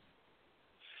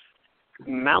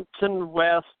 Mountain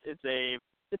West is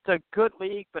it's a good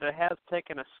league, but it has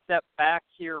taken a step back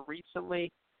here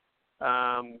recently.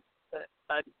 It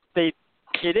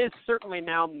is certainly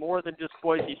now more than just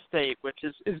Boise State, which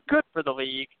is good for the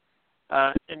league.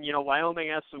 And Wyoming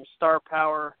has some star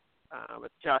power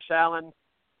with Josh Allen.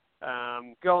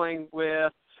 Going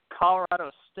with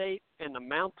Colorado State in the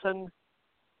Mountain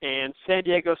and San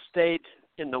Diego State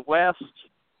in the West.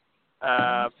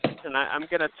 And I'm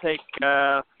going to take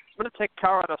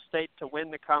Colorado State to win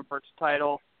the conference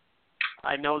title.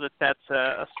 I know that's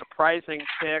a surprising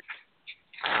pick,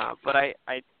 but I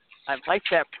like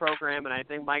that program, and I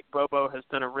think Mike Bobo has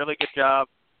done a really good job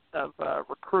of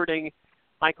recruiting.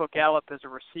 Michael Gallup is a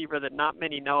receiver that not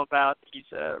many know about.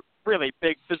 He's a really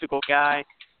big physical guy.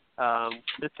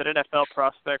 It's an NFL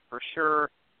prospect for sure.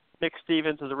 Nick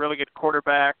Stevens is a really good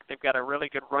quarterback. They've got a really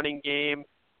good running game,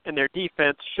 and their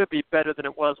defense should be better than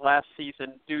it was last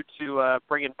season due to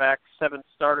bringing back 7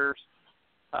 starters.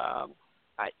 I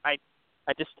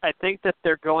think that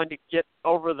they're going to get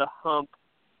over the hump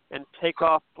and take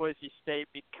off Boise State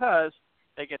because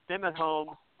they get them at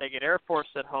home, they get Air Force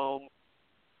at home.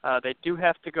 They do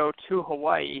have to go to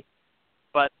Hawaii,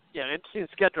 but an interesting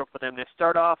schedule for them. They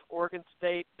start off Oregon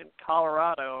State and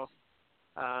Colorado.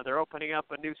 They're opening up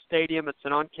a new stadium. It's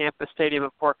an on-campus stadium in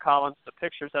Fort Collins. The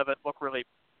pictures of it look really,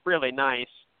 really nice.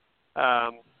 So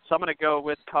I'm going to go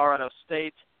with Colorado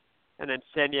State, and then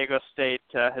San Diego State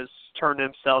has turned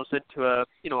themselves into a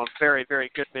very, very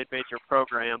good mid-major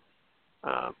program.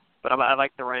 But I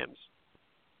like the Rams.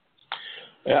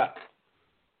 Yeah.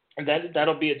 And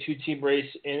that'll be a 2-team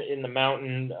race in the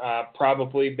Mountain.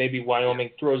 Probably maybe Wyoming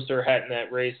throws their hat in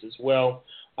that race as well.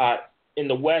 In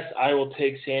the West, I will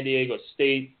take San Diego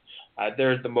State.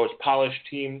 They're the most polished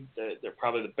team. They're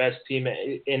probably the best team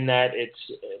in that.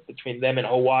 It's between them and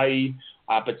Hawaii,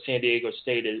 but San Diego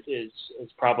State is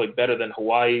probably better than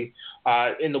Hawaii.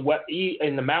 In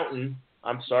the Mountain,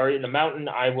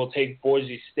 I will take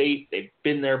Boise State. They've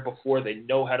been there before. They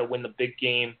know how to win the big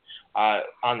game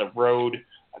on the road.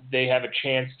 They have a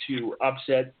chance to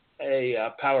upset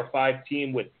a Power 5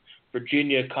 team with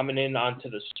Virginia coming in onto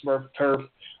the Smurf turf.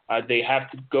 They have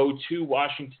to go to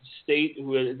Washington State,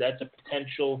 that's a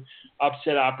potential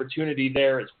upset opportunity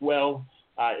there as well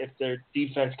if their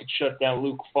defense could shut down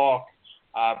Luke Falk.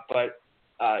 But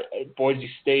Boise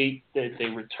State, they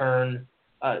return.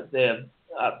 They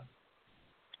have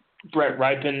Brett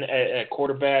Ripon at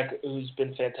quarterback, who's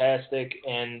been fantastic.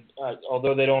 And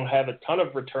although they don't have a ton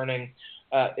of returning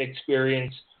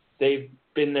experience, they've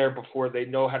been there before. They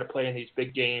know how to play in these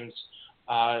big games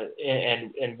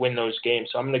and win those games.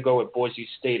 So I'm going to go with Boise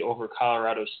State over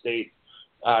Colorado State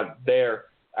there.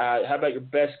 How about your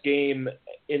best game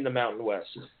in the Mountain West?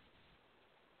 I'm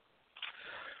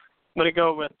going to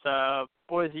go with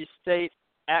Boise State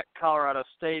at Colorado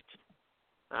State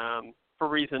for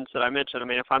reasons that I mentioned. I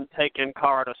mean, if I'm taking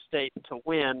Colorado State to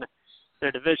win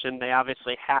their division, they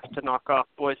obviously have to knock off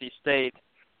Boise State.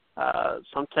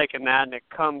 So I'm taking that, and it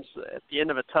comes at the end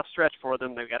of a tough stretch for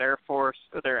them. They've got Air Force.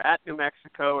 They're at New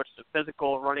Mexico, which is a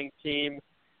physical running team,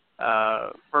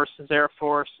 versus Air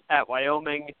Force at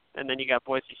Wyoming, and then you got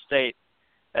Boise State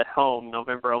at home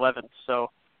November 11th. So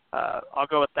I'll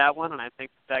go with that one, and I think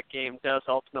that game does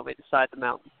ultimately decide the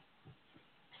Mountain.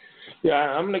 Yeah,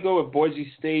 I'm going to go with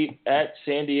Boise State at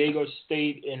San Diego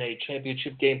State in a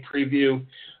championship game preview.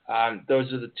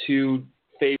 Those are the two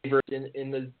favorites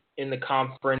in the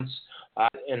conference,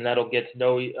 and that'll get to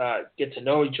know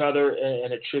each other,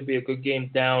 and it should be a good game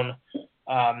down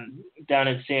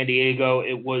in San Diego.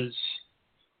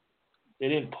 They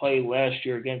didn't play last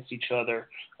year against each other,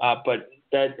 but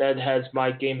that has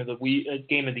my game of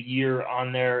the year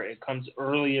on there. It comes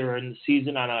earlier in the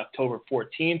season on October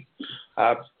 14th.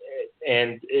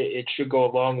 and it should go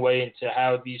a long way into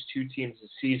how these two teams'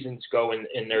 seasons go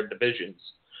in their divisions.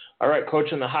 All right,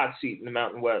 coach on the hot seat in the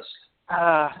Mountain West.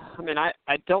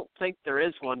 I don't think there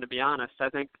is one, to be honest. I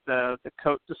think the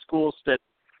schools that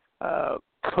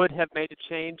could have made a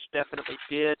change definitely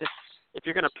did. If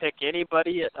you're going to pick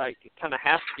anybody, it kind of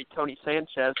has to be Tony Sanchez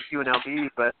at UNLV,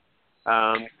 but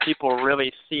people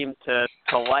really seem to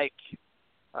like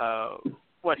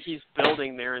what he's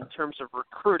building there in terms of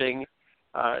recruiting.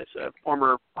 As a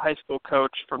former high school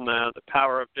coach from the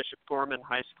Power of Bishop Gorman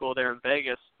High School there in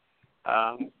Vegas.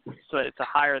 So it's a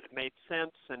hire that made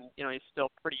sense, and he's still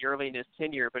pretty early in his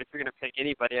tenure. But if you're going to pick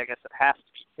anybody, I guess it has to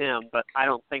be him. But I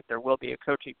don't think there will be a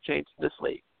coaching change in this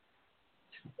league.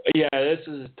 Yeah, this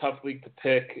is a tough league to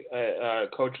pick.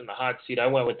 Coach on the hot seat. I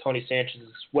went with Tony Sanchez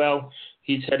as well.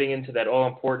 He's heading into that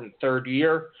all-important third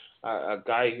year. A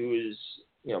guy who is,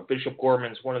 Bishop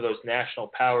Gorman's one of those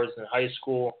national powers in high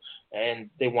school, and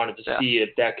they wanted to see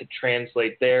if that could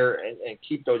translate there and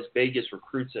keep those Vegas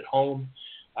recruits at home.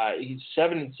 He's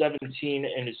 7-17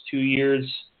 in his 2 years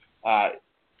at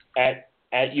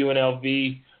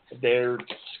UNLV. Their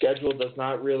schedule does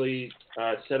not really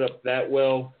set up that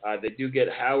well. They do get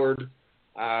Howard,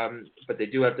 but they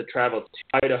do have to travel to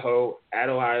Idaho, at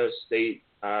Ohio State,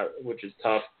 which is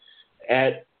tough,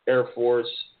 at Air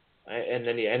Force, and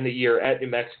then you end the year at New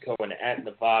Mexico and at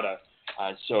Nevada.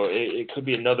 So it could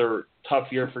be another tough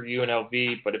year for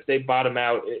UNLV, but if they bottom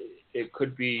out, it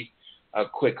could be a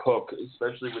quick hook,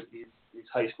 especially with these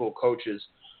high school coaches.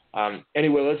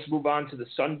 Anyway, let's move on to the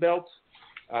Sun Belt,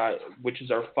 which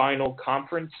is our final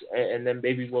conference, and then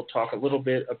maybe we'll talk a little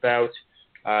bit about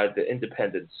the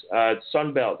independents.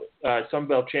 Sun Belt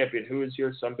champion. Who is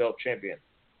your Sun Belt champion?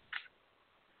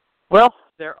 Well,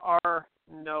 there are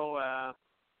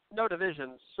no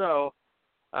divisions, so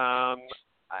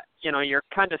you're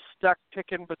kind of stuck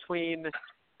picking between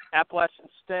Appalachian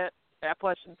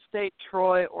State,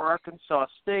 Troy, or Arkansas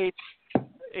State.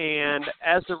 And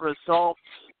as a result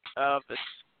of the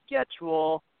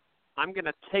schedule, I'm going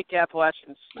to take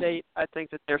Appalachian State. I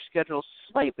think that their schedule is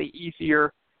slightly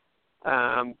easier.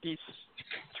 These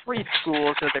three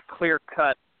schools are the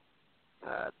clear-cut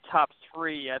top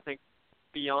three. I think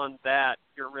beyond that,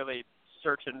 you're really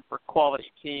searching for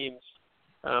quality teams.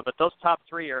 But those top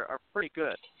three are pretty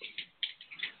good.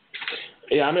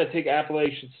 Yeah, I'm going to take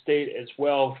Appalachian State as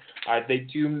well. They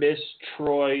do miss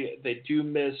Troy. They do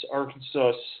miss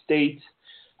Arkansas State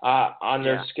on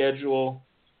their schedule,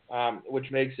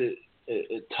 which makes it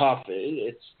tough.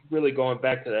 It's really going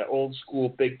back to that old school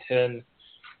Big Ten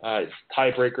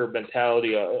tiebreaker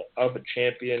mentality of a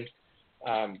champion. But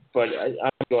I'm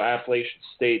going to go Appalachian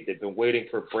State. They've been waiting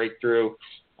for a breakthrough.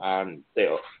 They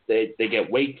get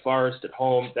Wake Forest at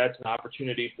home. That's an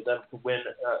opportunity for them to win,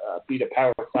 beat a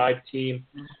Power 5 team,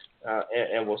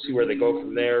 and we'll see where they go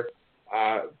from there.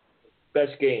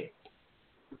 Best game?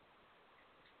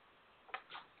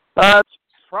 It's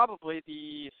probably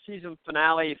the season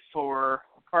finale for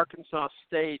Arkansas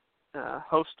State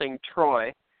hosting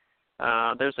Troy.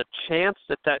 There's a chance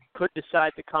that could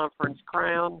decide the conference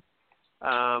crown,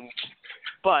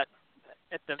 but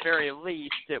at the very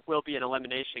least, it will be an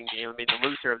elimination game. I mean, the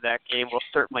loser of that game will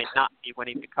certainly not be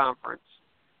winning the conference.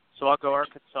 So I'll go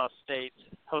Arkansas State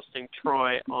hosting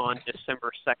Troy on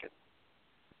December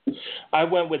 2nd. I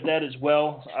went with that as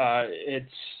well.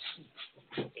 It's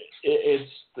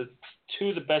the two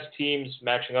of the best teams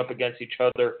matching up against each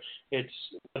other. It's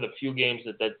one of the few games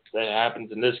that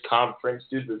happens in this conference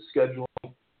due to the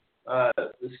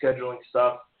scheduling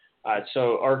stuff.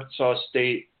 So Arkansas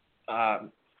State.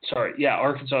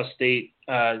 Arkansas State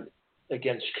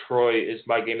against Troy is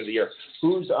my game of the year.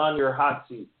 Who's on your hot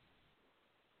seat?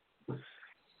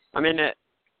 I mean,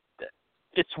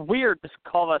 it's weird to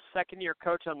call a second-year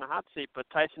coach on the hot seat, but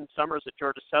Tyson Summers at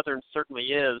Georgia Southern certainly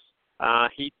is.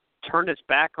 He turned his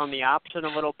back on the option a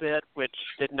little bit, which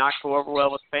did not go over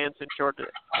well with fans in Georgia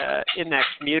in that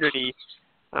community,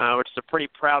 which is a pretty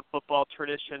proud football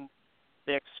tradition.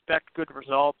 They expect good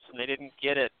results, and they didn't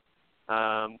get it.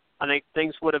 I think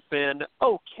things would have been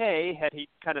okay had he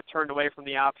kind of turned away from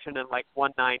the option and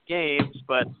won 9 games,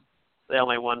 but they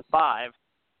only won 5,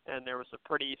 and there was a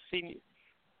pretty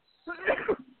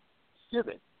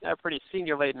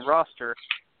senior-laden roster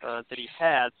that he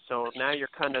had. So now you're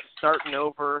kind of starting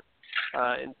over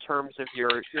in terms of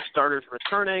your starters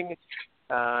returning.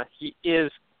 He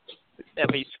is, at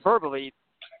least verbally,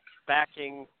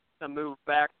 backing a move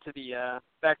back to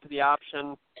the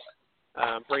option.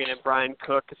 Bringing in Brian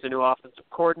Cook as the new offensive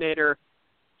coordinator.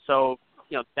 So,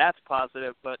 that's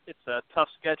positive, but it's a tough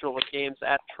schedule with games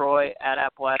at Troy, at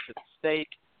Appalachian State,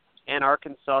 and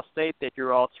Arkansas State. They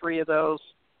drew all 3 of those.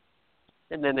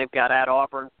 and then they've got at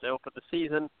Auburn to open the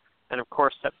season, and, of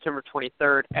course, September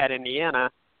 23rd at Indiana.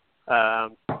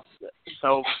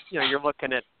 So, you're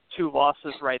looking at 2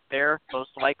 losses right there,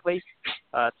 most likely.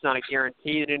 It's not a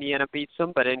guarantee that Indiana beats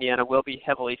them, but Indiana will be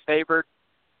heavily favored.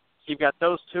 So you've got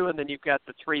those 2, and then you've got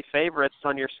the 3 favorites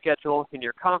on your schedule in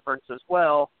your conference as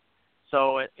well.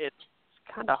 So it's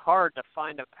kind of hard to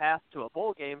find a path to a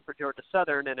bowl game for Georgia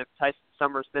Southern, and if Tyson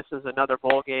Summers misses another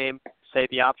bowl game, say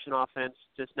the option offense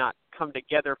does not come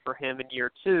together for him in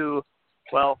year 2,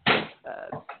 well,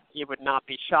 it would not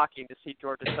be shocking to see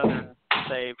Georgia Southern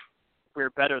say,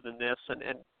 we're better than this, and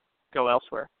go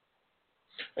elsewhere.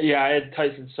 Yeah, I had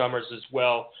Tyson Summers as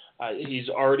well. He's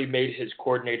already made his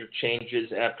coordinator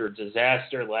changes after a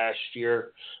disaster last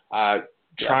year,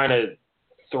 trying to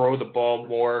throw the ball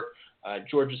more.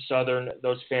 Georgia Southern,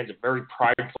 those fans are very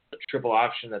prideful of the triple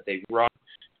option that they run.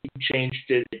 He changed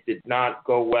it. It did not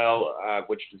go well,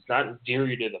 which does not endear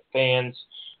you to the fans.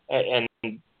 And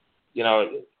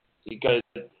you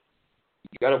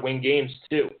got to win games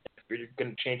too. If you're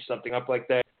going to change something up like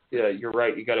that, you're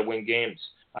right. You got to win games.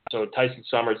 So Tyson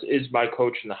Summers is my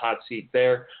coach in the hot seat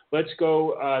there. Let's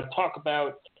go talk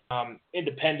about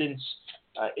independent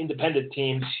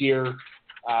teams here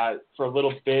for a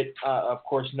little bit. Of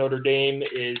course, Notre Dame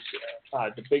is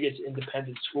the biggest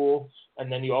independent school,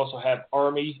 and then you also have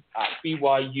Army,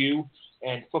 BYU,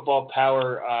 and football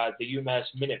power, the UMass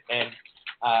Minutemen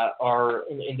are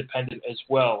independent as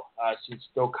well, since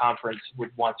no conference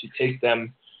would want to take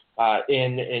them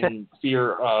in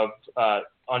fear of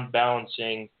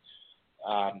unbalancing,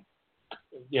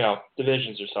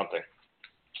 divisions or something.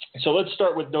 So let's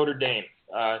start with Notre Dame.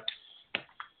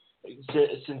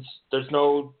 Since there's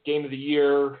no game of the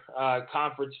year,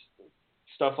 conference,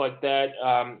 stuff like that,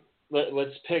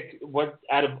 let's pick what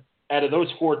out of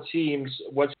those 4 teams,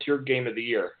 what's your game of the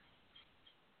year?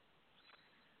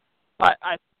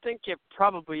 I think it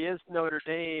probably is Notre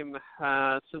Dame,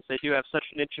 since they do have such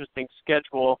an interesting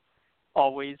schedule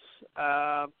always.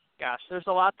 There's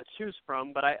a lot to choose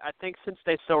from, but I think since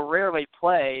they so rarely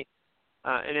play,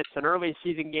 and it's an early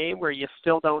season game where you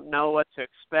still don't know what to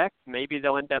expect, maybe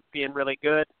they'll end up being really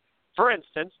good. For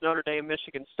instance, Notre Dame,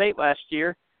 Michigan State last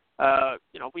year,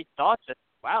 we thought that,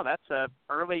 wow, that's an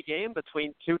early game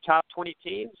between 2 top 20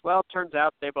 teams. Well, it turns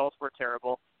out they both were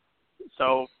terrible.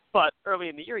 So, but early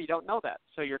in the year, you don't know that.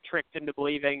 So you're tricked into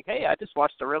believing, hey, I just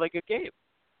watched a really good game.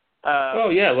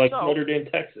 Notre Dame,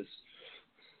 Texas.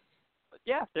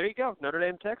 Yeah, there you go, Notre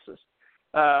Dame, Texas.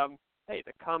 Hey,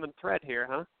 the common thread here,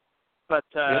 huh? But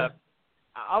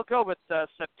I'll go with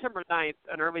September 9th,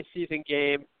 an early season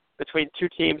game between 2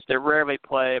 teams that rarely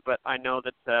play, but I know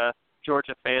that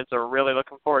Georgia fans are really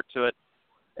looking forward to it.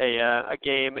 A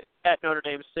game at Notre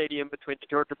Dame Stadium between the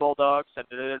Georgia Bulldogs and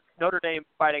the Notre Dame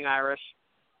Fighting Irish.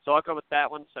 So I'll go with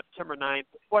that one, September 9th.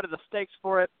 What are the stakes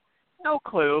for it? No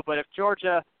clue, but if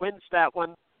Georgia wins that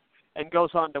one and goes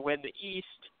on to win the East,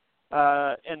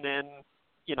 and then,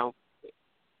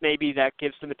 maybe that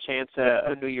gives them a chance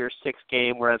at a New Year's Six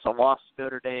game, whereas a loss to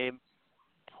Notre Dame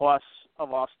plus a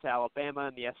loss to Alabama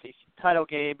in the SEC title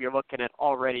game, you're looking at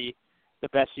already the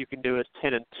best you can do is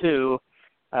 10-2.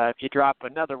 If you drop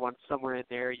another one somewhere in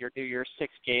there, your New Year's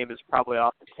Six game is probably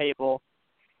off the table.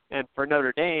 And for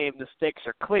Notre Dame, the stakes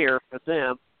are clear for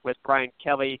them with Brian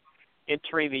Kelly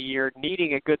entering the year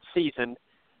needing a good season.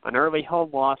 An early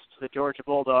home loss to the Georgia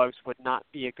Bulldogs would not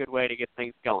be a good way to get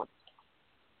things going.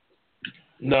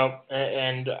 No,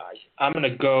 and I'm going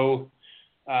to go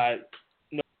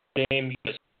Notre Dame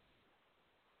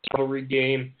rivalry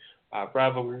game.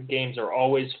 Rivalry games are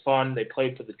always fun. They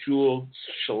play for the Jewel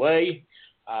Chalet.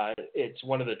 It's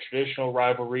one of the traditional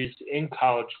rivalries in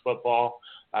college football,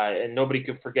 and nobody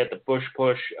can forget the Bush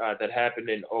Push that happened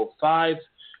in 2005.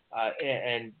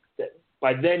 And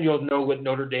by then you'll know what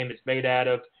Notre Dame is made out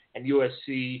of, and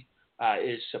USC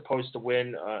is supposed to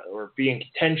win or be in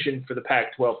contention for the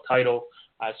Pac-12 title.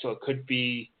 So it could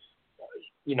be,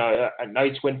 a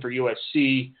nice win for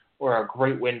USC or a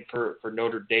great win for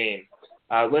Notre Dame.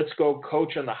 Let's go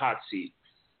coach on the hot seat.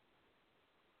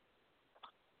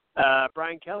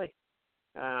 Brian Kelly.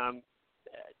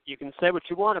 You can say what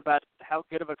you want about how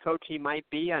good of a coach he might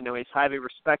be. I know he's highly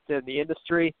respected in the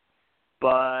industry,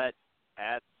 but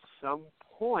at some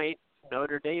point,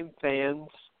 Notre Dame fans,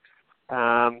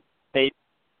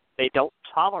 they don't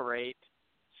tolerate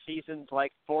seasons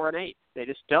like 4-8. They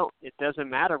just don't. It doesn't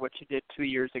matter what you did 2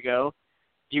 years ago.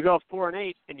 You go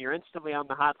 4-8, and you're instantly on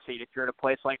the hot seat. If you're at a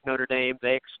place like Notre Dame,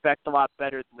 they expect a lot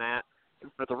better than that.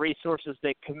 And for the resources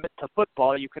they commit to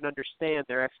football, you can understand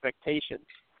their expectations.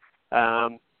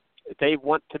 They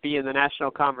want to be in the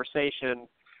national conversation,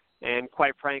 and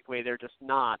quite frankly, they're just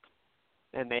not.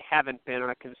 and they haven't been on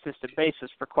a consistent basis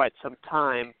for quite some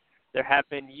time. There have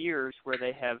been years where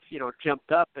they have,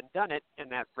 jumped up and done it,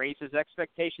 and that raises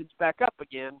expectations back up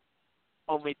again,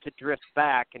 only to drift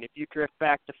back. And if you drift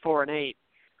back to 4-8,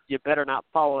 you better not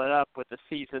follow it up with a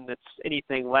season that's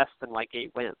anything less than like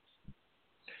 8 wins.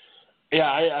 Yeah,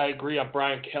 I agree on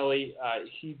Brian Kelly.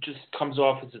 He just comes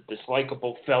off as a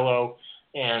dislikable fellow,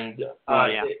 and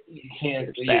you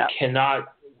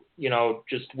cannot,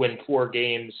 just win 4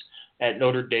 games at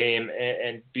Notre Dame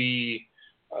and be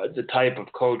the type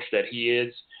of coach that he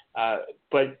is.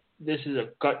 But this is a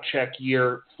gut check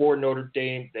year for Notre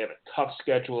Dame. They have a tough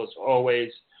schedule as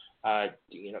always.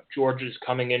 Georgia's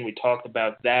coming in. We talked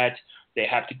about that. They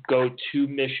have to go to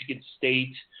Michigan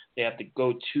State. They have to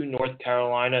go to North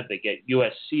Carolina. They get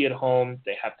USC at home.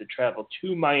 They have to travel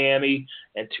to Miami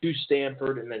and to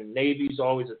Stanford. And then Navy's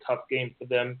always a tough game for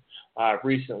them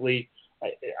recently.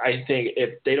 I think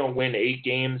if they don't win 8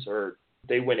 games or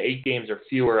they win 8 games or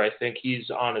fewer, I think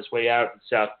he's on his way out in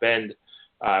South Bend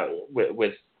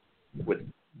with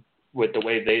the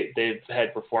way they've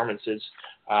had performances.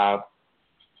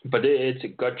 But it's a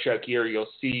gut check year. You'll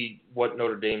see what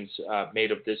Notre Dame's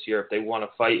made of this year. If they want to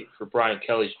fight for Brian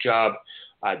Kelly's job,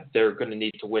 they're going to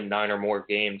need to win 9 or more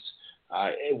games,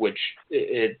 which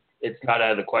it's not out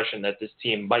of the question that this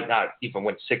team might not even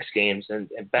win 6 games.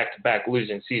 And back-to-back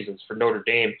losing seasons for Notre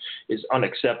Dame is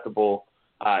unacceptable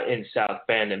in South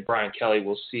Bend. And Brian Kelly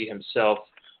will see himself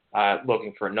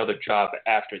looking for another job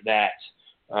after that.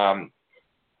 And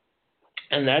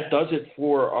that does it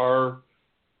for our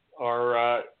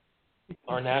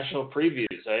national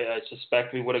previews. I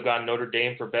suspect we would have gone Notre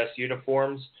Dame for best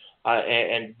uniforms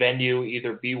and venue,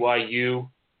 either BYU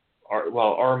or,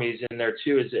 Army's in there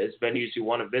too as venues you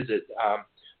want to visit.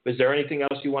 Is there anything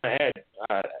else you want to add,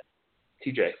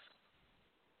 TJ?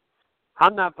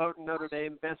 I'm not voting Notre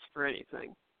Dame best for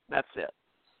anything. That's it.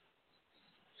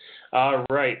 All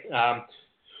right.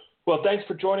 Well, thanks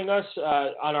for joining us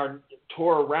on our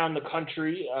tour around the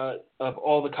country of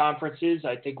all the conferences.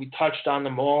 I think we touched on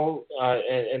them all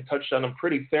and touched on them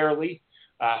pretty fairly.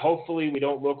 Hopefully we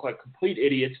don't look like complete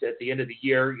idiots at the end of the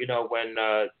year, when,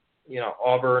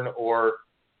 Auburn or,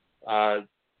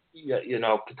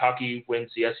 Kentucky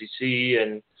wins the SEC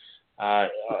and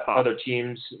other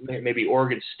teams, maybe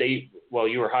Oregon State. Well,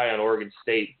 you were high on Oregon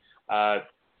State.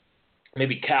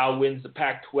 Maybe Cal wins the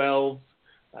Pac-12.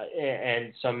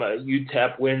 And some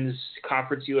UTEP wins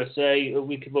Conference USA.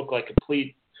 We could look like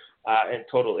complete and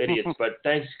total idiots. But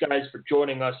thanks, guys, for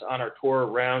joining us on our tour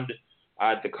around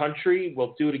the country.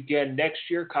 We'll do it again next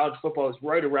year. College football is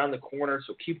right around the corner,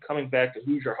 so keep coming back to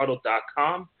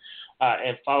HoosierHuddle.com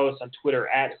and follow us on Twitter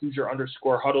at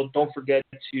Hoosier_Huddle. Don't forget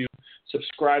to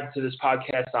subscribe to this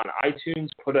podcast on iTunes.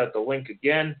 Put out the link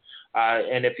again.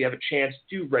 And if you have a chance,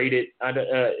 do rate it.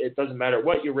 It doesn't matter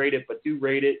what you rate it, but do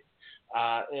rate it.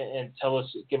 And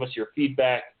give us your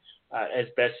feedback as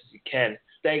best as you can.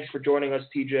 Thanks for joining us,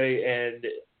 TJ, and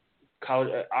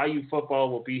IU football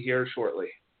will be here shortly.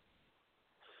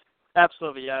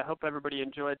 Absolutely. I hope everybody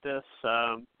enjoyed this.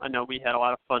 I know we had a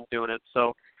lot of fun doing it.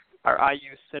 So our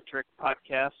IU-centric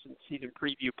podcast and season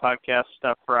preview podcast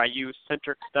stuff for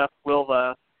IU-centric stuff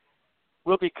will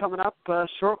be coming up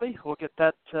shortly. We'll get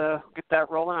that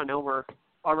rolling. I know we're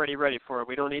already ready for it.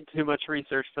 We don't need too much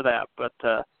research for that, but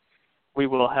we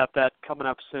will have that coming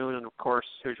up soon, and, of course,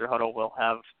 Hoosier Huddle will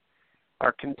have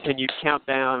our continued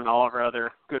countdown and all of our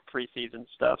other good preseason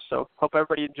stuff. So hope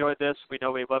everybody enjoyed this. We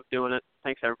know we love doing it.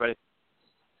 Thanks, everybody.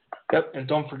 Yep, and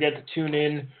don't forget to tune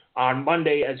in on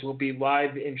Monday as we'll be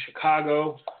live in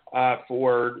Chicago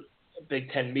for Big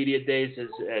Ten Media Days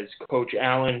as Coach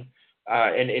Allen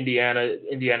and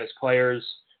Indiana's players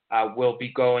will be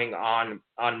going on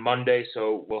Monday,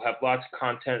 so we'll have lots of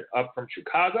content up from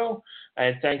Chicago,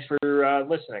 and thanks for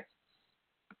listening.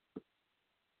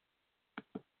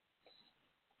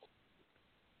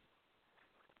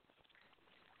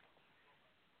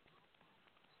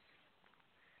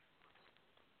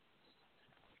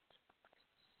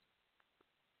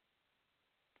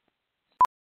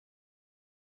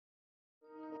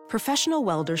 Professional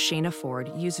welder Shayna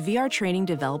Ford used VR training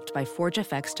developed by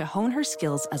ForgeFX to hone her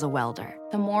skills as a welder.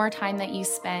 The more time that you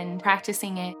spend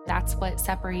practicing it, that's what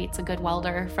separates a good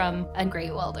welder from a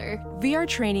great welder. VR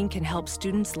training can help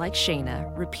students like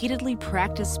Shayna repeatedly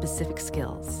practice specific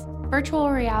skills. Virtual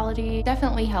reality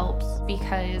definitely helps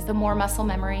because the more muscle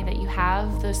memory that you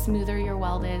have, the smoother your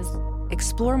weld is.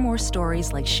 Explore more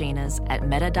stories like Shayna's at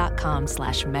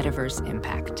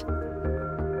meta.com/metaverseimpact.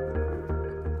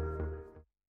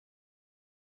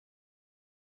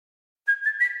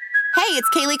 Hey, it's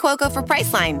Kaylee Cuoco for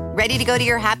Priceline. Ready to go to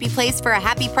your happy place for a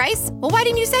happy price? Well, why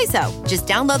didn't you say so? Just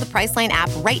download the Priceline app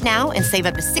right now and save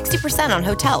up to 60% on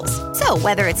hotels. So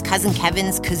whether it's Cousin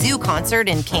Kevin's Kazoo Concert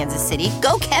in Kansas City,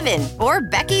 go Kevin, or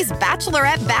Becky's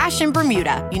Bachelorette Bash in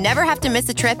Bermuda, you never have to miss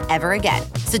a trip ever again.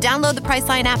 So download the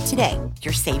Priceline app today.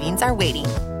 Your savings are waiting.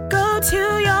 Go to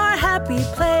your happy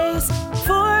place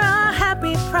for a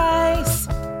happy price.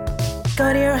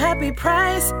 Go to your happy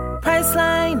price,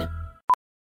 Priceline.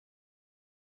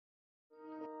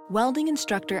 Welding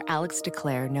instructor Alex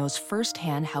DeClaire knows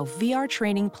firsthand how VR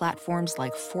training platforms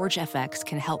like ForgeFX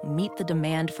can help meet the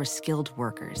demand for skilled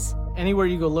workers. Anywhere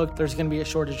you go look, there's going to be a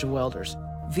shortage of welders.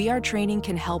 VR training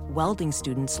can help welding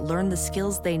students learn the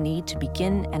skills they need to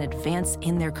begin and advance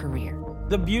in their career.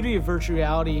 The beauty of virtual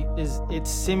reality is it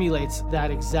simulates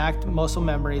that exact muscle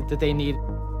memory that they need.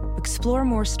 Explore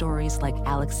more stories like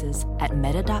Alex's at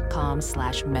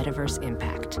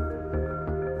meta.com/metaverseimpact.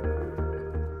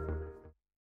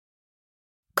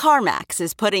 CarMax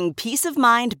is putting peace of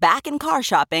mind back in car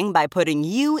shopping by putting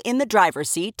you in the driver's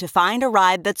seat to find a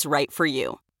ride that's right for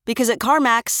you. Because at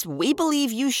CarMax, we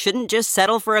believe you shouldn't just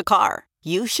settle for a car.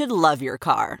 You should love your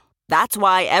car. That's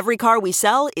why every car we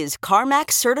sell is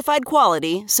CarMax certified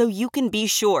quality, so you can be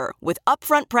sure with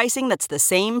upfront pricing that's the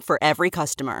same for every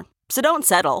customer. So don't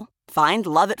settle. Find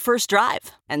love at first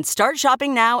drive and start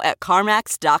shopping now at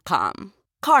CarMax.com.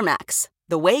 CarMax,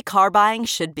 the way car buying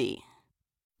should be.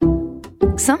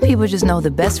 Some people just know the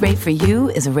best rate for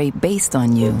you is a rate based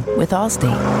on you with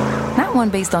Allstate. Not one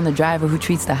based on the driver who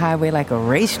treats the highway like a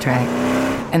racetrack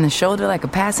and the shoulder like a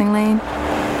passing lane.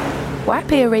 Why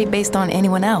pay a rate based on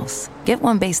anyone else? Get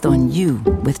one based on you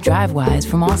with DriveWise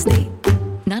from Allstate.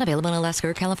 Not available in Alaska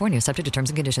or California, subject to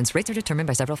terms and conditions. Rates are determined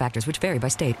by several factors, which vary by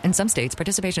state. In some states,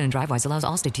 participation in DriveWise allows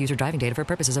Allstate to use your driving data for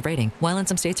purposes of rating. While in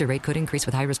some states, your rate could increase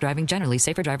with high-risk driving. Generally,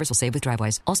 safer drivers will save with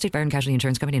DriveWise. Allstate Fire and Casualty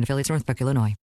Insurance Company and affiliates, Northbrook, Illinois.